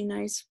that's really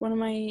nice. One of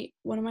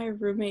my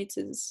roommates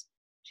is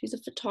she's a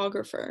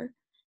photographer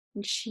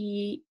and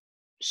she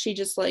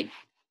just like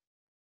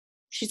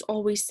she's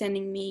always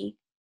sending me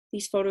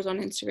these photos on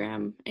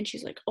Instagram and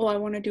she's like, "Oh, I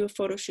want to do a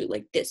photo shoot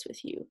like this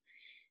with you.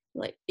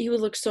 Like you would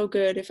look so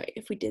good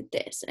if we did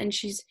this." And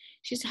she's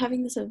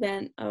having this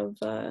event of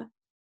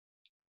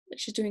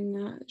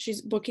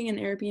she's booking an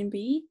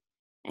Airbnb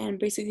and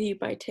basically you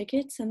buy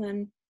tickets and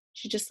then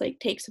she just like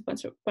takes a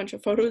bunch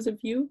of photos of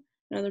you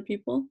and other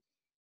people.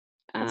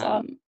 That's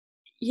awesome.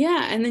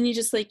 Yeah, and then you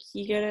just like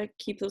you gotta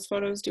keep those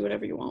photos, do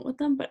whatever you want with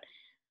them. But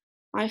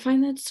I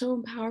find that so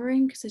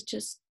empowering because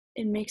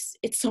it makes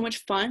it so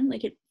much fun.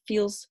 Like it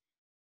feels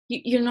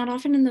you're not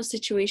often in those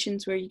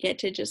situations where you get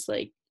to just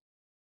like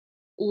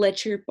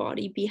let your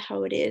body be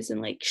how it is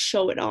and like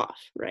show it off,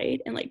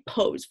 right? And like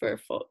pose for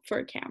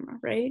a camera,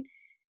 right?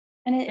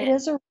 And it And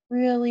is a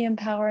really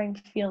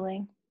empowering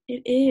feeling.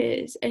 it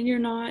is, and you're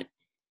not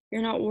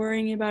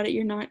worrying about it.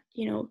 You're not,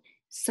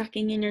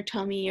 sucking in your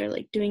tummy or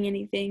like doing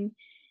anything.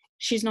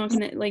 She's not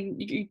gonna like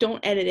you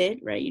don't edit it,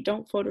 right? You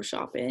don't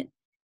Photoshop it.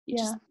 You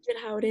just Yeah. leave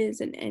it how it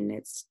is, and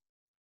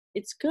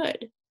it's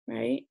good,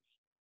 right?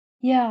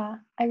 Yeah,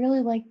 I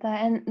really like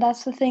that. And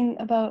that's the thing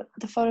about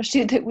the photo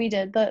shoot that we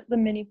did, the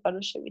mini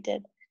photo shoot we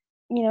did.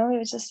 It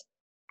was just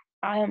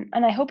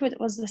and I hope it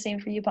was the same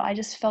for you, but I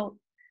just felt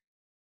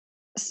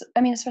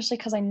I mean, especially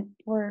because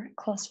we're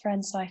close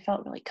friends, so I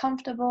felt really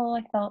comfortable.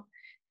 I felt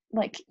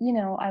like,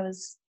 I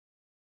was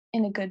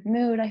in a good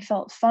mood. I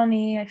felt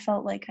funny. I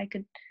felt like I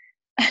could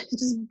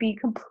just be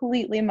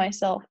completely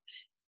myself.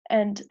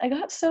 And I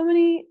got so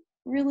many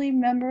really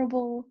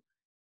memorable,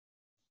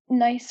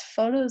 nice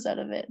photos out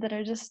of it that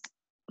are just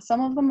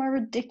some of them are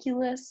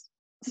ridiculous,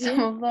 some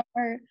Yeah, of them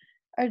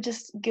are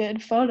just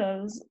good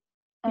photos.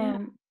 yeah,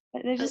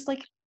 But they're uh, just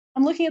like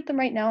I'm looking at them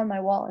right now on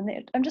my wall,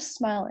 and I'm just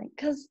smiling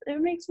because it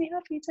makes me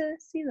happy to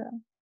see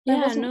them. I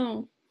yeah. wasn't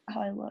No,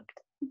 how I looked.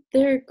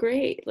 they're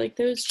great. Like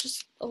there's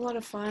just a lot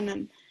of fun,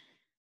 and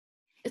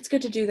it's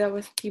good to do that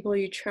with people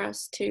you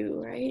trust too,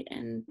 right?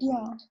 And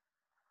Yeah,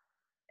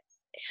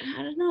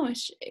 I don't know.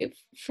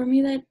 For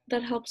me,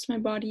 that helps my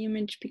body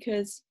image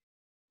because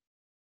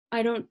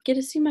I don't get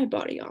to see my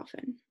body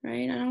often,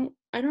 right?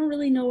 I don't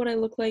really know what I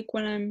look like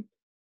when I'm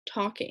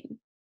talking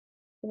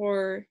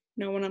or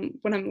when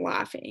I'm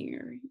laughing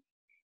or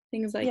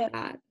things like yeah,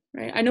 that,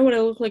 right? I know what I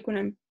look like when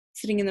I'm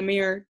sitting in the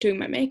mirror doing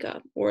my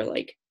makeup or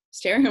like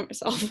staring at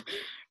myself,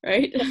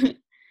 right? yeah.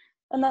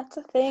 And that's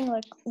the thing.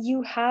 Like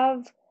you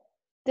have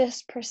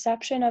this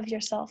perception of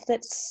yourself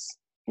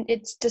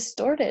it's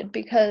distorted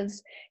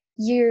because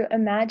you're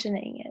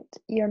imagining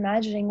it. You're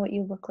imagining what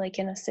you look like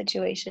in a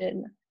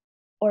situation,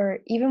 or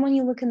even when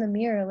you look in the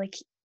mirror, like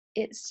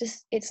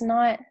it's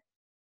not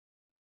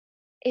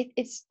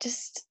it's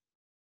just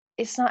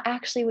it's not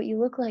actually what you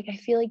look like. I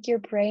feel like your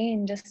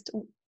brain just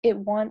it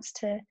wants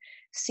to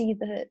see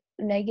the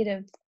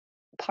negative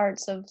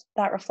parts of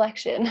that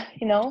reflection,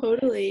 you know?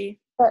 Totally.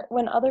 But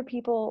when other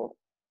people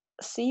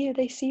see you,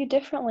 they see you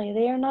differently.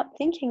 They are not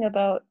thinking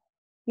about,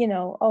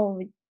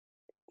 oh,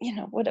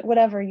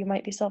 whatever you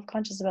might be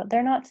self-conscious about.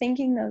 They're not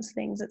thinking those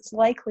things. It's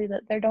likely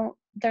that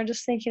they're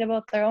just thinking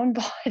about their own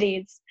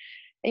bodies.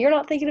 And you're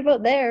not thinking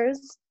about theirs.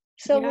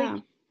 So like Yeah.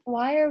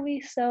 why are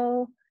we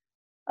so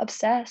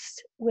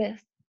obsessed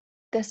with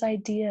this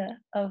idea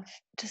of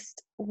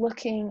just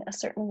looking a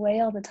certain way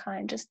all the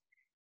time? Just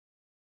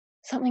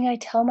something I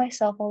tell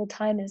myself all the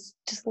time is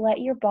just let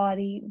your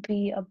body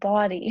be a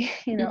body,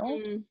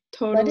 Let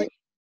Totally.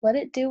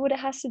 it do what it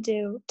has to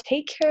do.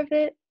 Take care of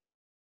it,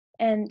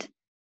 and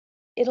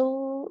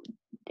it'll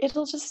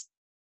just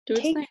Do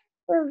its take thing.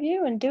 a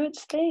review and do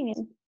its thing,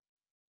 and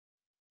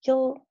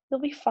you'll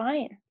be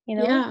fine.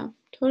 Yeah,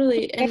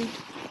 totally. And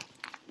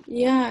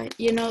yeah,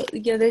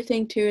 the other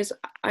thing too is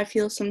I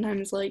feel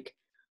sometimes like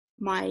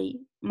my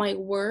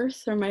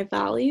worth or my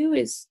value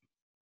is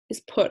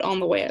put on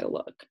the way I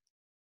look.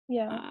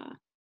 Yeah. Uh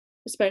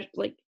especially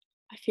like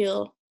I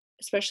feel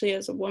especially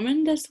as a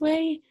woman this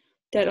way,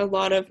 that a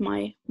lot of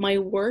my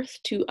worth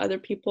to other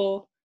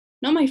people,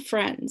 not my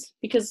friends,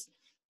 because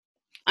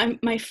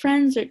my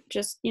friends are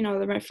just,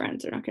 they're my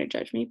friends, they're not going to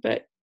judge me,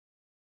 but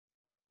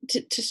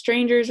to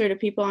strangers or to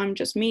people I'm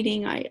just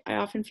meeting, I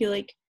often feel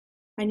like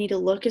I need to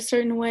look a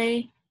certain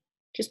way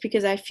just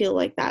because I feel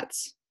like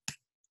that's,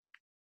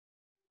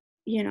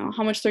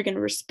 how much they're going to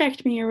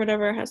respect me or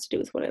whatever has to do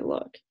with what I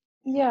look.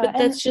 Yeah, But and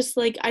that's just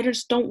like, I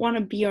just don't want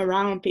to be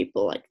around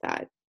people like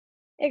that.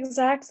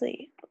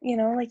 exactly.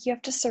 Like you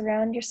have to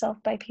surround yourself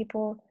by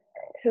people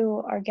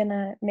who are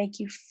gonna make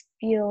you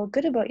feel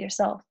good about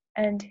yourself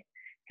and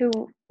who,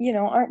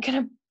 aren't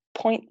gonna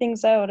point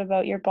things out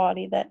about your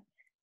body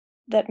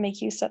that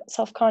make you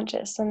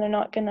self-conscious, and you're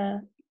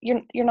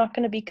not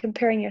gonna be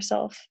comparing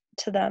yourself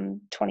to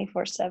them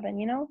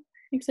 24/7,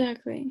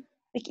 Exactly.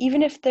 Like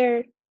even if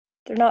they're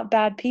not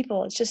bad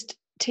people, it's just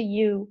to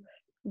you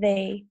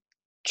they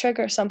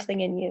trigger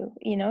something in you,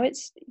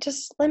 It's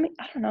just I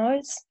don't know,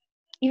 it's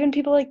even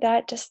people like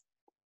that, just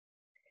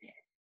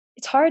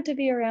it's hard to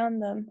be around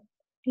them.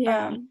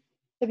 Yeah. Um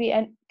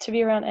to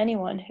be around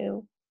anyone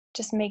who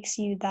just makes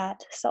you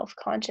that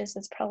self-conscious.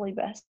 It's probably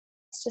best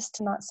just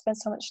to not spend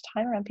so much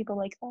time around people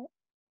like that.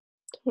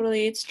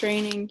 Totally. It's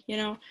draining.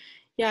 Yeah,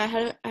 I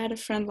had a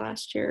friend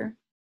last year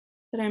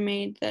that I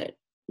made that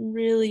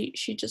really,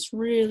 she just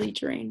really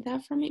drained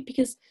that from me, but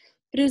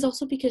it was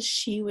also because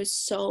she was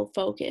so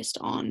focused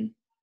on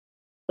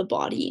the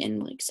body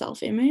and like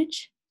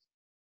self-image.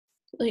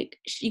 Like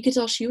you could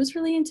tell she was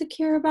really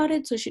insecure about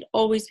it, so she'd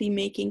always be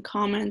making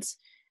comments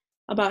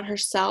about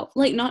herself,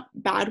 like not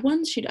bad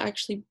ones, she'd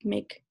actually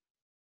make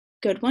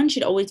good ones.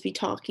 She'd always be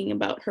talking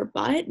about her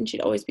butt, and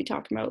she'd always be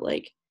talking about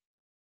like,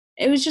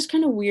 it was just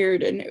kind of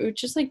weird, and it was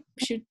just like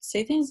she'd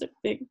say things that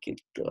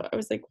I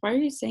was like, why are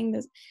you saying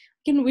this,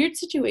 like, in weird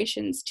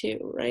situations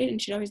too, right?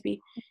 And she'd always be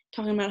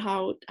talking about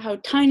how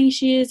tiny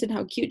she is and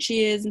how cute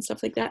she is and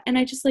stuff like that. And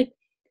I just like,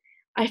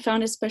 I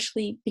found,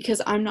 especially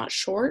because I'm not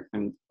short,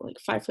 I'm like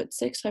 5'6",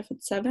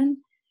 5'7",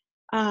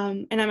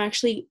 and I'm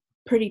actually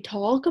pretty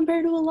tall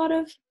compared to a lot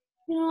of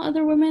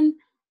other women,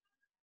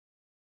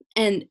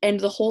 and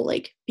the whole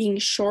like being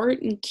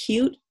short and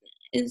cute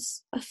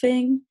is a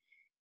thing.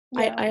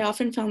 Yeah. I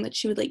often found that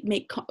she would like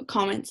make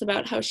comments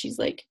about how she's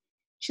like,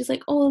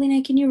 oh,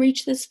 Lena, can you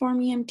reach this for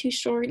me? I'm too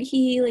short.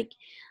 Like,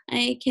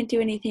 I can't do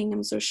anything.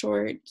 I'm so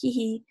short.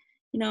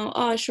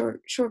 Oh,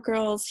 short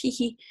girls.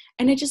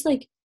 And it just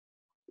like,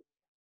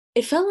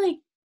 it felt like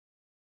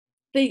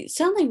they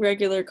sound like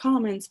regular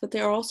comments, but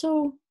they're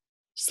also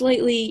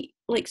slightly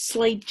like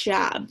slight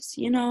jabs.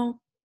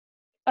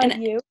 At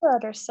And you or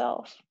at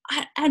herself?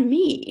 at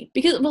me,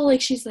 because, well, like,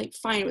 she's like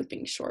fine with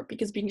being short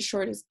because being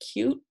short is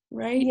cute,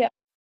 right? Yeah.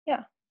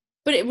 Yeah.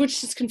 But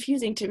which is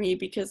confusing to me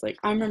because like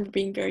I remember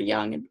being very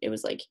young and it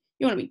was like,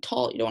 you want to be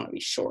tall, you don't want to be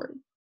short,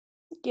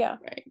 Yeah.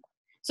 right?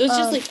 So it's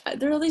just Um like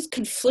there are all these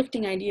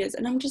conflicting ideas,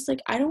 and I'm just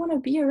like, I don't want to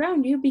be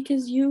around you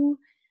because you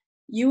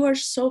are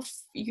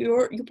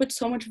you put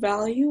so much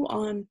value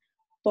on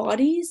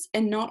bodies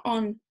and not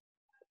on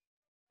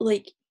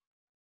like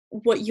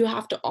what you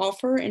have to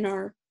offer in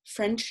our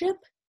friendship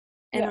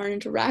and yeah. our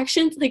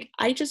interactions. Like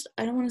I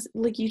don't want to,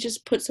 like, you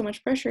just put so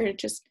much pressure,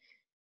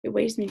 it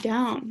weighs me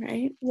down,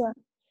 right? Yeah.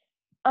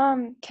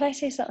 Can I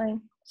say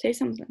something? Say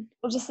something.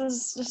 Well, this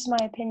is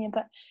my opinion,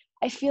 but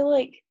I feel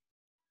like,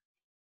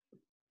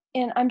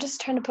 and I'm just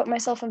trying to put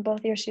myself in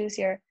both your shoes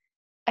here.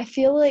 I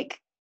feel like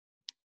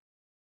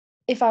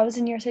if I was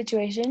in your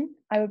situation,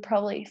 I would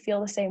probably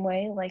feel the same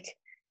way. Like,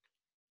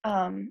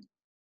 um,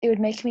 it would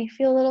make me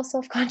feel a little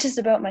self-conscious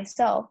about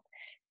myself.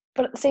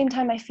 But at the same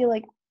time, I feel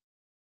like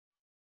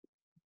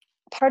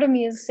part of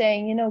me is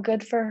saying,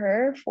 good for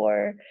her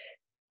for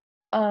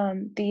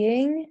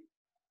being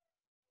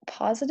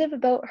positive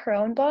about her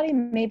own body.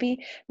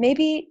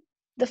 Maybe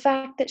the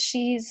fact that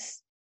she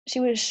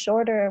was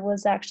shorter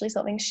was actually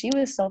something she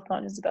was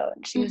self-conscious about,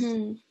 and she was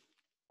Mm-hmm.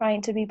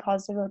 trying to be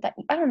positive about that.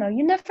 I don't know,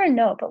 you never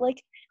know, but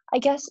like I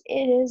guess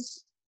it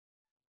is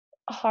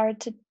hard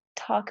to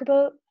talk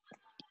about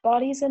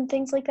bodies and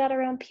things like that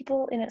around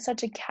people in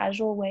such a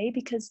casual way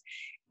because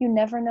you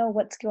never know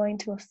what's going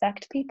to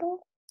affect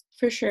people.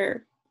 For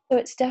sure. So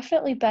it's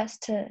definitely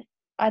best to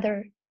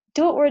either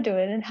do what we're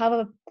doing and have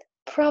a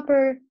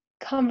proper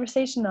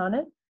conversation on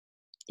it,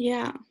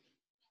 Yeah.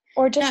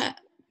 or just Yeah.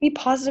 be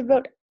positive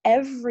about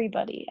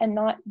everybody and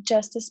not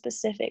just a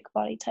specific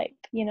body type,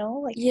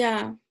 like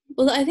Yeah.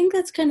 Well, I think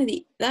that's kind of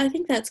the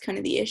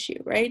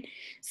issue, right?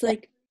 It's yeah,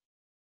 like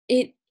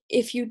it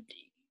if you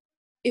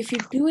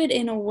do it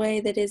in a way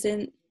that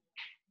isn't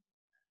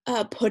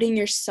putting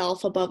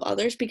yourself above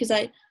others, because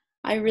I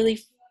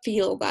really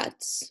feel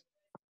that's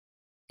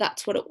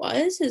what it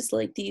was, is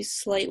like these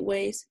slight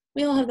ways.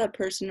 We all have that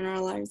person in our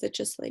lives that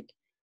just like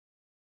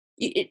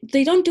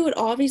they don't do it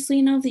obviously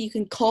enough that you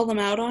can call them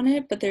out on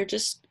it, but they're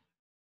just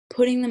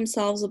putting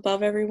themselves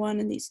above everyone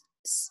in these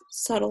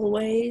subtle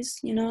ways.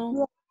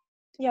 yeah,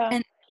 yeah.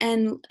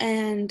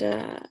 And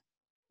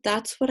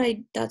that's what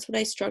I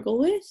struggle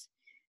with.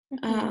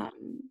 Hmm.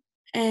 um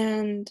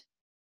and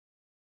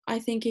I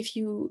think if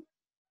you're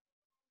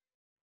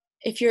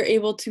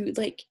able to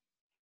like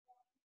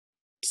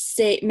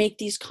make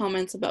these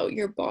comments about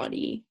your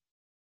body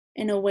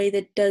in a way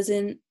that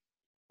doesn't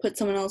put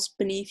someone else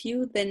beneath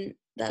you, then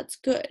that's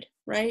good,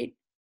 right?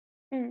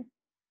 Mm.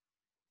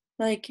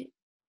 Like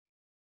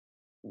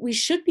we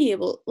should be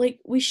able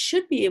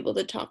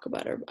to talk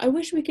about it. I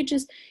wish we could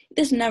just,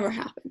 this never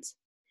happens.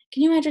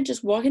 Can you imagine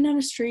just walking down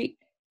the street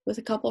with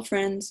a couple of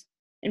friends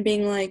and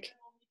being like,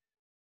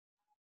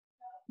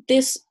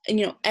 this,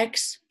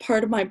 X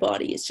part of my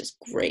body is just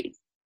great.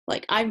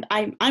 Like I'm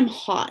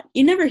hot.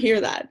 You never hear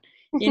that,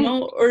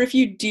 or if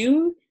you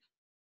do,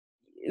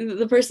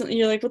 the person,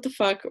 you're like, what the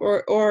fuck,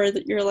 or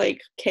you're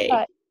like, okay,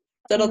 But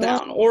settle normal.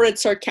 down, or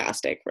it's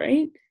sarcastic,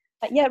 right?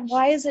 Yet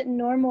why is it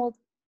normal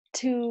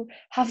to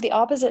have the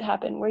opposite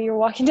happen, where you're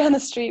walking down the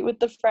street with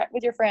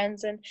with your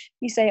friends and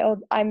you say, oh,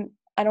 I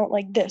don't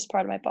like this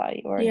part of my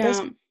body, or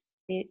this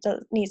Yeah.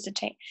 needs to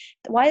change?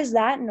 Why is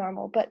that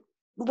normal, but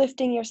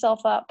lifting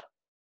yourself up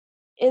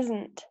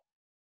isn't?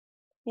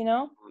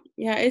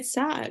 Yeah, it's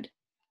sad.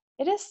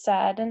 It is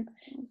sad. And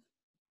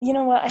you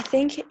know what, I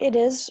think it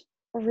is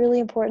really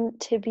important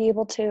to be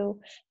able to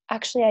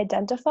actually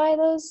identify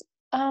those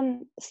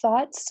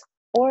thoughts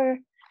or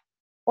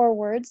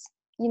words,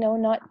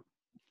 not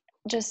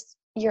just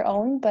your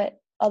own, but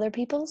other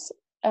people's.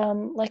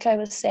 Like I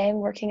was saying,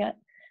 working at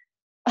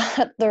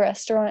at the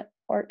restaurant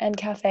and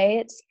cafe,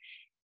 it's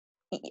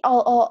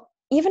all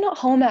even at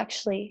home,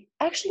 actually,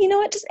 you know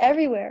what, just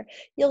everywhere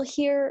you'll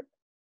hear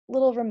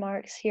little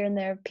remarks here and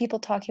there, people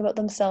talking about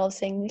themselves,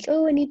 saying like,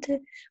 oh, I need to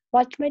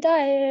watch my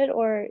diet,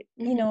 or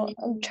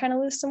I'm trying to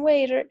lose some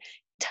weight, or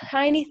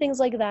tiny things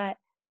like that.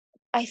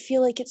 I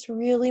feel like it's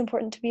really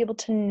important to be able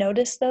to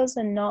notice those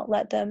and not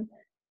let them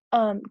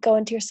go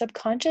into your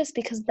subconscious,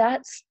 because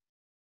that's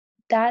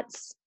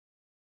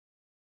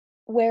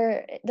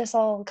where this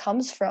all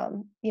comes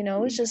from.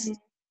 It's just,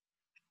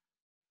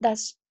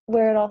 that's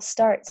where it all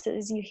starts,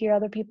 is you hear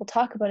other people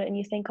talk about it and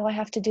you think, oh, I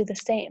have to do the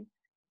same.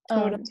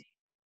 Totally.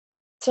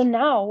 So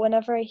now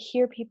whenever I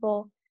hear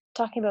people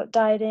talking about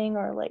dieting,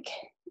 or like,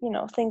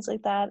 things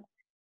like that,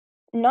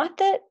 not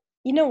that,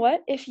 you know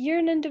what, if you're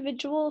an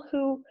individual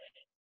who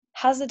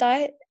has a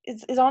diet,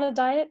 is on a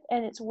diet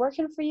and it's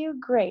working for you,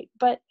 great.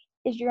 But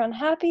if you're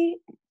unhappy,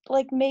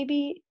 like,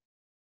 maybe,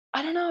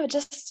 I don't know,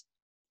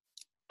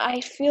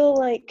 I feel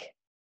like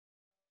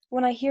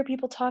when I hear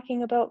people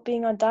talking about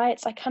being on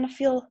diets, I kind of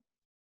feel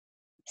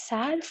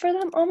sad for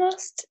them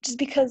almost, just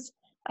because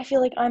I feel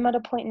like I'm at a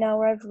point now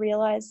where I've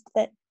realized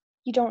that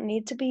you don't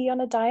need to be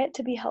on a diet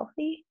to be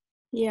healthy.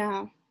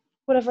 Yeah,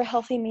 Whatever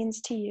healthy means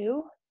to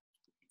you.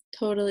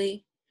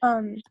 totally.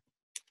 Um,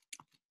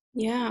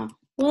 Yeah.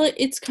 Well,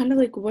 it's kind of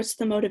like, what's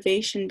the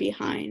motivation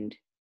behind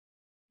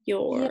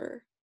yeah,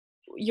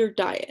 your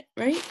diet,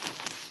 right?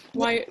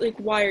 yeah,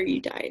 Why are you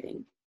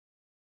dieting?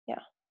 yeah.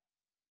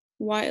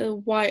 Why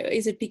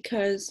is it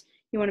because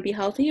you want to be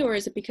healthy, or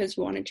is it because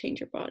you want to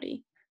change your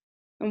body?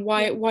 And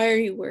why are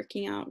you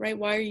working out, right?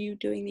 Why are you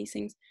doing these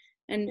things?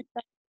 And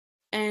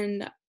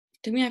and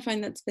to me, I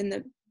find that's been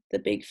the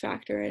big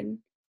factor in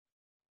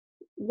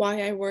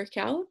why I work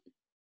out.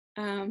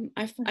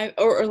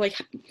 Or like,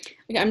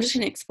 I'm just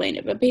gonna explain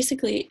it, but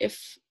basically,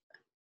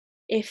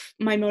 if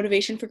my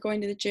motivation for going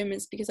to the gym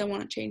is because I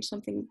want to change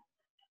something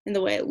in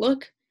the way I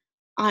look,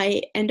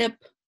 I end up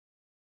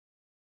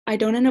I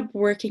don't end up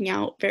working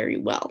out very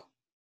well.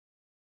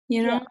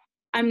 You Yeah. know?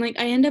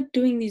 I end up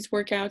doing these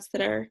workouts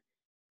that are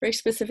very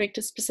specific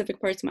to specific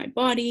parts of my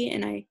body,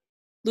 and I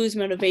lose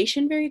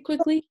motivation very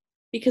quickly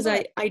because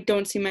Sure. I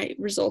don't see my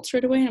results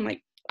right away, and I'm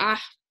like,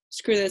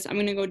 screw this, I'm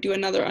gonna go do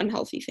another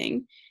unhealthy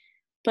thing.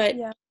 But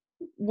Yeah.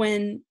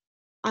 when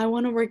I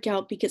want to work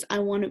out because I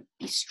want to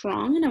be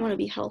strong and I want to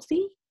be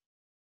healthy,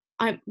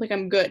 I'm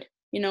good.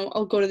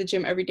 I'll go to the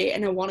gym every day,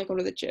 and I want to go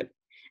to the gym,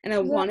 and I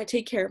Exactly. want to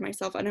take care of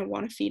myself, and I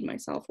want to feed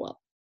myself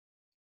well.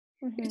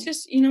 It's Mm-hmm.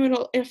 just,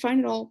 I find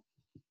it all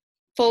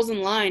falls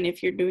in line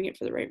if you're doing it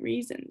for the right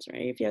reasons,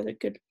 right? If you have a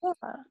good, Yeah,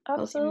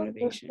 healthy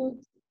absolutely.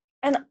 motivation.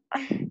 And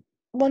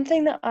one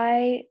thing that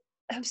I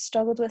have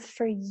struggled with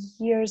for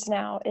years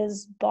now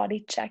is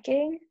body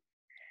checking.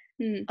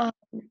 Hmm. Um,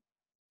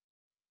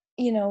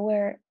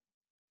 where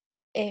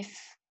if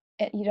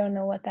you don't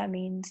know what that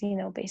means,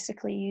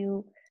 basically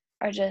you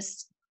are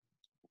just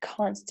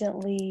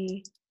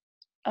constantly,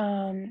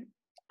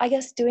 I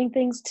guess, doing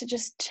things to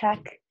just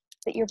check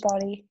that your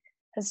body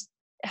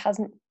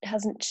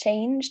hasn't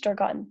changed or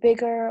gotten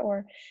bigger,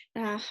 or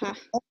Aha.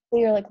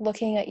 you're like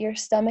looking at your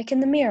stomach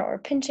in the mirror, or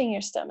pinching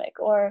your stomach,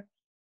 or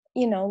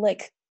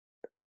like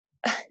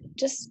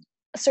just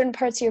certain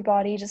parts of your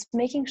body, just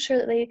making sure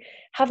that they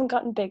haven't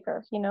gotten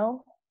bigger,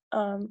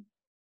 um,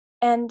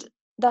 and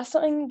that's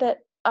something that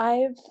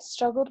I've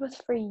struggled with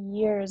for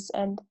years.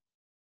 And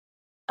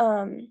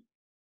um,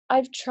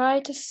 I've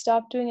tried to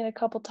stop doing it a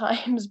couple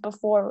times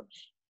before.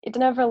 It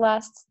never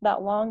lasts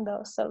that long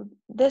though. So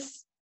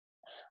this,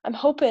 I'm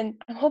hoping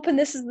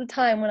this is the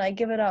time when I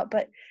give it up.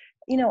 But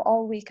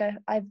all week I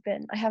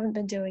haven't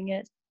been doing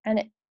it,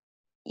 and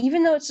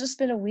even though it's just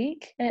been a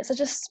week and it's such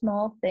a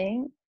small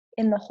thing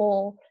in the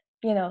whole,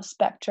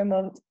 spectrum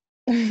of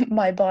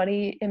my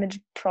body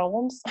image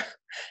problems,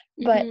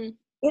 but Mm-hmm.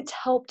 it's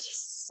helped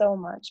so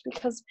much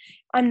because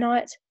I'm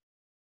not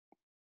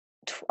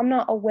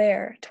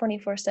aware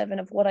 24/7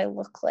 of what I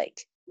look like,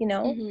 you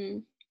know? Mm-hmm.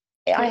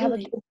 I have a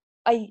Totally.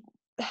 I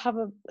have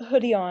a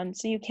hoodie on,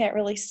 so you can't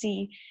really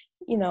see,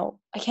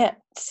 I can't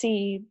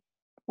see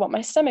what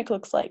my stomach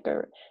looks like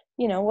or,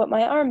 what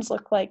my arms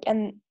look like.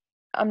 And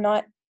I'm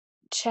not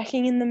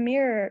checking in the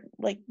mirror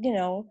like,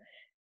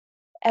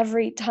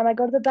 every time I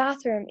go to the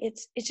bathroom.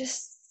 It's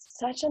just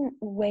such a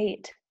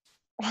weight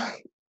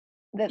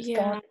that's gone.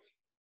 Yeah.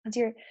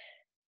 'Cause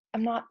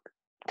I'm not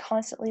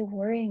constantly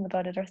worrying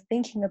about it or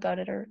thinking about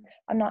it, or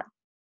I'm not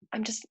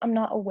I'm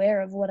not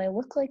aware of what I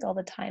look like all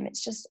the time.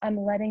 It's just I'm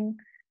letting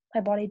my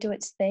body do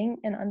its thing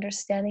and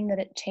understanding that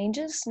it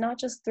changes, not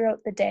just throughout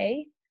the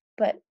day,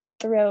 but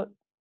throughout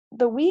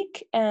the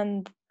week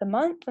and the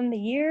month and the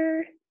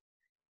year.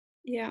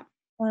 Yeah.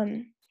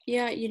 Um,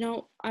 Yeah,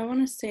 I want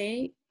to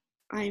say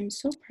I'm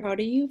so proud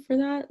of you for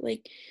that.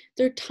 Like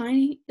they're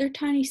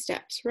tiny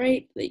steps,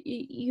 right? That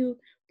you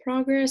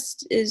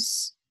progress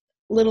is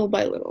little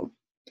by little.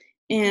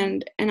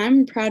 mhm. And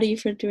I'm proud of you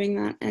for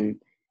doing that,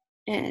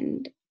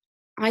 and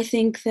I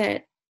think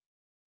that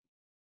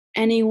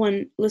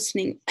anyone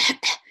listening,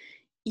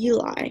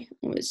 Eli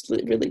was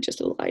really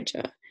just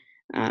Elijah,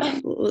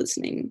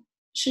 listening,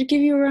 should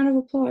give you a round of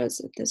applause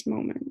at this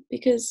moment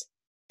because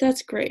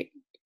that's great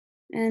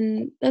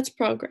and that's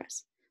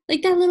progress.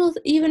 Like that little,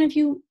 even if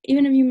you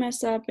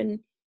mess up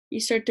and you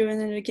start doing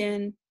it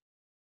again,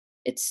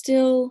 it's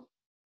still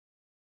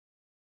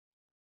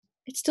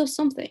it's still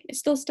something. It's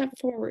still a step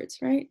forwards,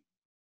 right?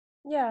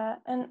 Yeah,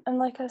 and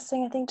like I was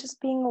saying, I think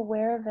just being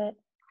aware of it,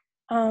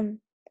 um,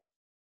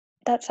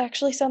 that's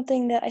actually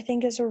something that I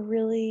think is a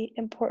really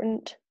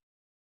important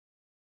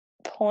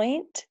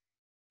point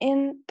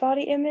in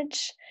body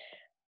image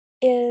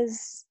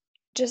is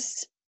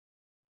just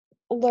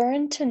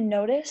learn to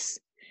notice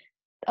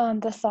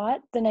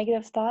the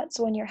negative thoughts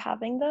when you're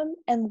having them,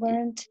 and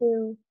learn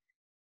to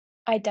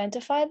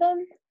identify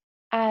them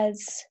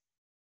as,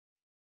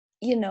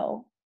 you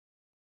know,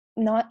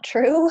 not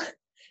true, or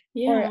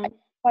Yeah,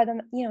 identify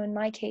them, in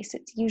my case,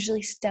 it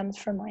usually stems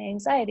from my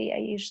anxiety. I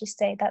usually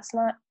say, that's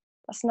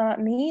not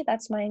me,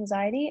 that's my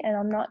anxiety, and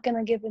I'm not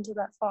gonna give into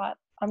that thought.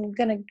 I'm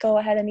gonna go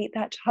ahead and eat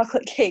that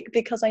chocolate cake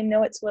because I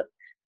know it's what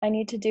I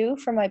need to do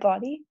for my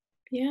body,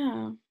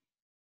 yeah,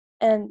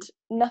 and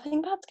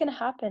nothing bad's gonna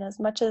happen as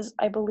much as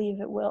I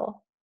believe it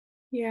will.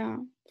 yeah,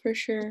 for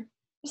sure.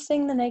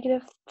 Noticing the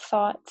negative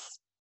thoughts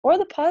or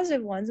the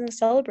positive ones and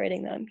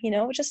celebrating them,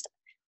 just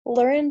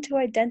learn to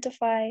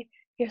identify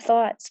your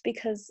thoughts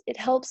because it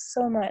helps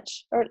so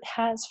much, or it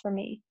has for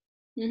me.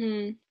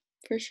 Mhm.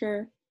 For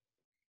sure.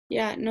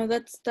 Yeah, no,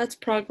 that's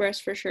progress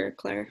for sure,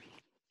 Claire.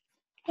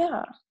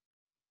 Yeah.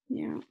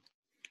 Yeah.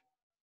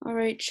 All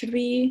right, should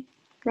we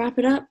wrap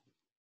it up?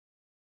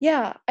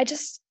 Yeah, I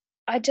just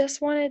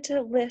wanted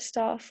to list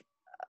off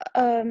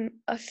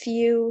a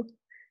few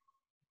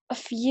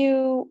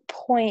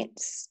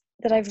points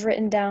that I've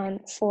written down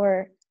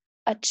for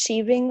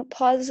achieving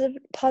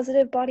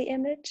positive body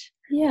image,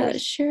 or Yeah,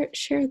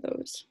 share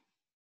those.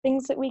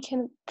 things that we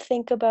can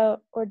think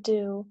about or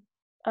do,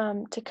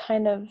 to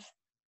kind of,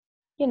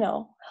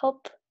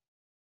 help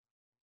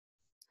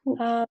Hope.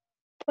 uh,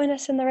 point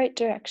us in the right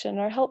direction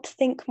or help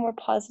think more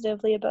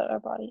positively about our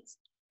bodies.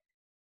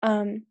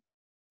 Um,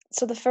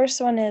 so the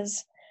first one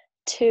is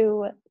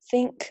to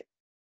think,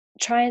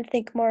 try and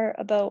think more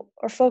about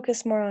or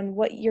focus more on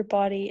what your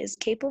body is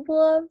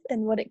capable of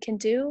and what it can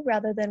do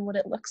rather than what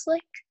it looks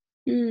like.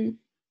 Mm,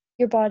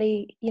 Your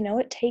body,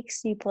 it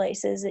takes you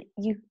places.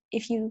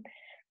 If you've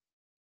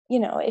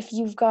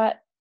got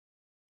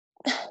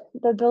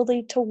the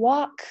ability to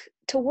walk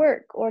to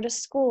work or to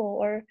school,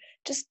 or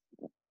just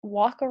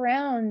walk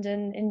around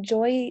and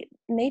enjoy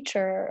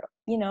nature,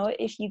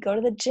 if you go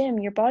to the gym,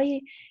 your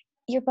body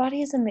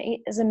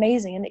is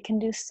amazing, and it can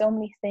do so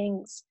many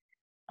things.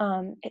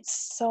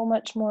 It's so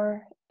much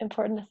more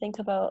important to think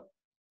about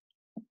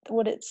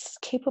what it's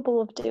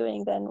capable of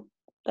doing than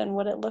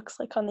what it looks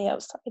like on the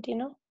outside.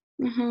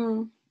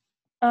 uh-huh.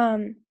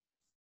 um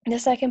the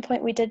second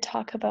point we did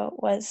talk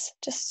about was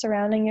just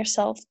surrounding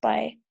yourself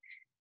by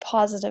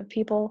positive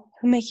people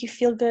who make you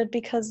feel good,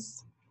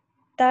 because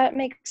that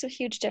makes a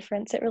huge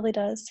difference. It really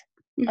does.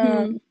 Um,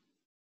 Mhm.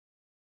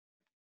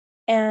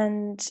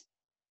 and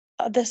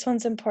this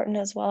one's important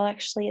as well,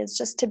 actually, is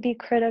just to be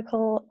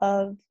critical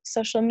of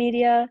social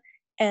media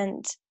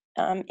and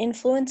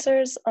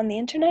influencers on the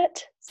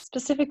internet,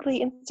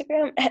 specifically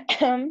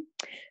Instagram.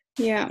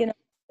 Yeah. you know,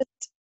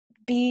 just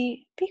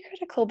be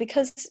critical,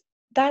 because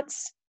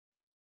that's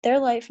their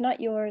life, not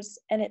yours,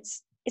 and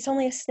it's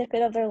only a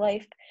snippet of their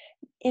life.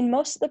 In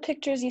most of the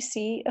pictures you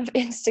see of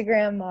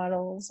Instagram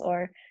models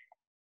or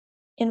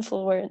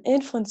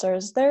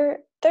influencers, they're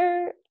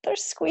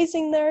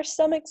squeezing their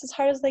stomachs as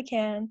hard as they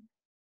can.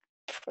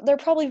 They're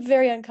probably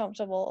very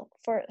uncomfortable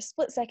for a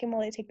split second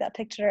while they take that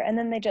picture, and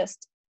then they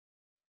just,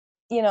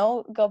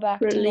 go back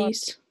to normal.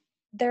 Release.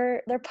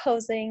 They're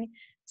posing.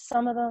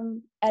 Some of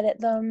them edit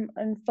them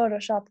and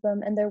Photoshop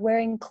them, and they're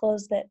wearing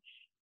clothes that,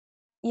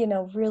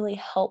 really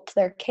help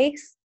their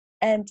case.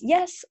 And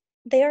yes,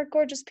 they are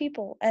gorgeous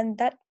people, and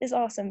that is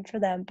awesome for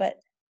them, but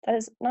that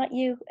is not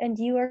you, and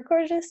you are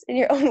gorgeous in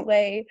your own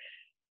way.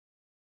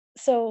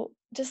 So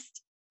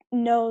just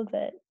know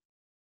that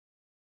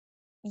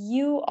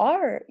you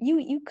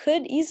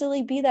could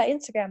easily be that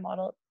Instagram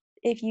model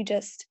if you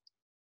just,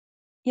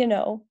 you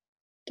know,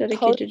 post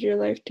Dedicated your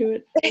life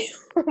to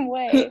some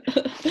way.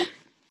 it.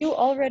 You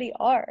already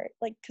are,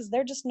 like, because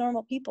they're just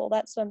normal people.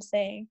 That's what I'm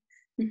saying.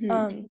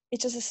 Mm-hmm.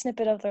 It's just a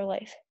snippet of their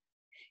life.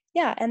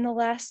 Yeah, and the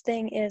last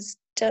thing is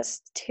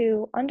just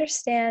to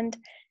understand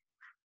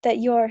that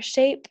your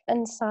shape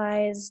and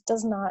size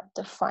does not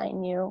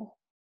define you.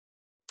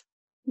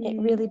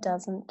 It really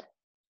doesn't.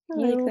 I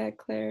like that,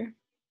 Claire.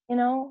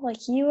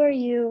 Like you are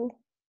you,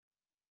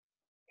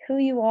 who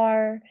you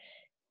are,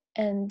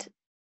 and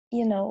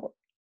you know,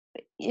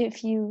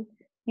 if you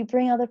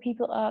bring other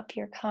people up,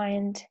 you're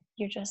kind,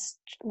 you're just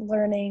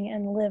learning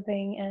and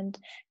living and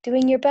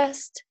doing your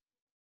best.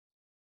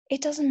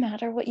 It doesn't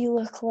matter what you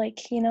look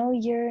like,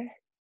 you're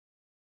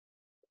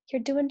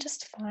doing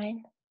just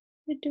fine.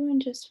 You're doing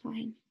just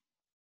fine.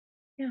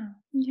 Yeah.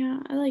 Yeah,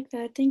 I like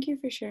that. Thank you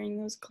for sharing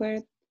those,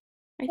 Claire.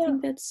 I Yeah.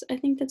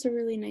 think that's a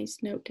really nice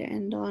note to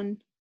end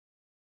on.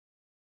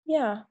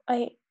 Yeah.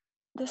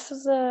 This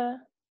is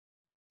a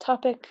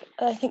topic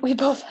I think we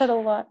both had a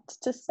lot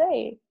to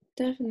say.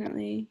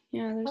 Definitely.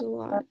 Yeah, there's a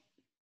lot.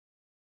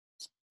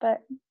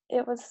 But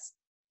it's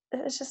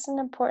just an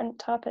important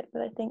topic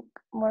that I think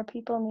more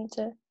people need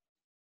to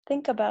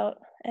think about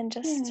and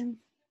just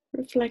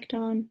reflect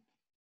on.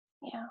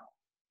 Yeah.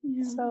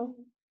 Yeah. So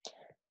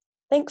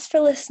thanks for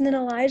listening,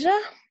 Elijah.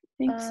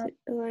 Thanks,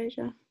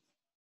 Elijah.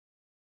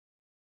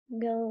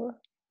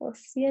 We'll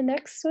see you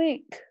next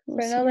week We'll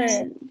for see another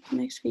you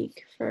next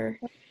week for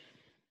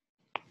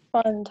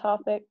fun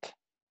topic.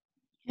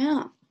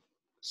 Yeah.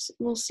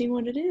 We'll see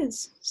what it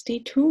is. Stay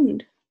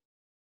tuned.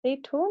 Stay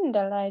tuned,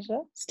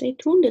 Elijah. Stay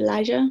tuned,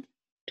 Elijah.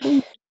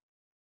 Tuned.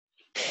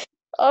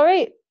 All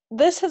right.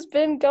 This has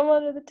been Gum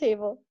Under the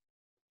Table.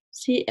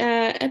 See,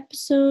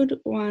 episode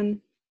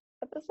 1.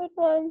 Episode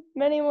 1.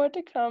 Many more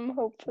to come,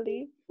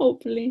 hopefully.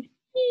 Hopefully.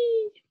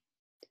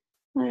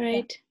 All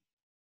right. Yeah.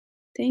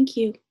 Thank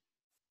you.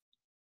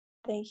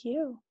 Thank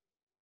you.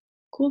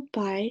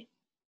 Goodbye.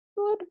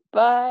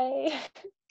 Goodbye.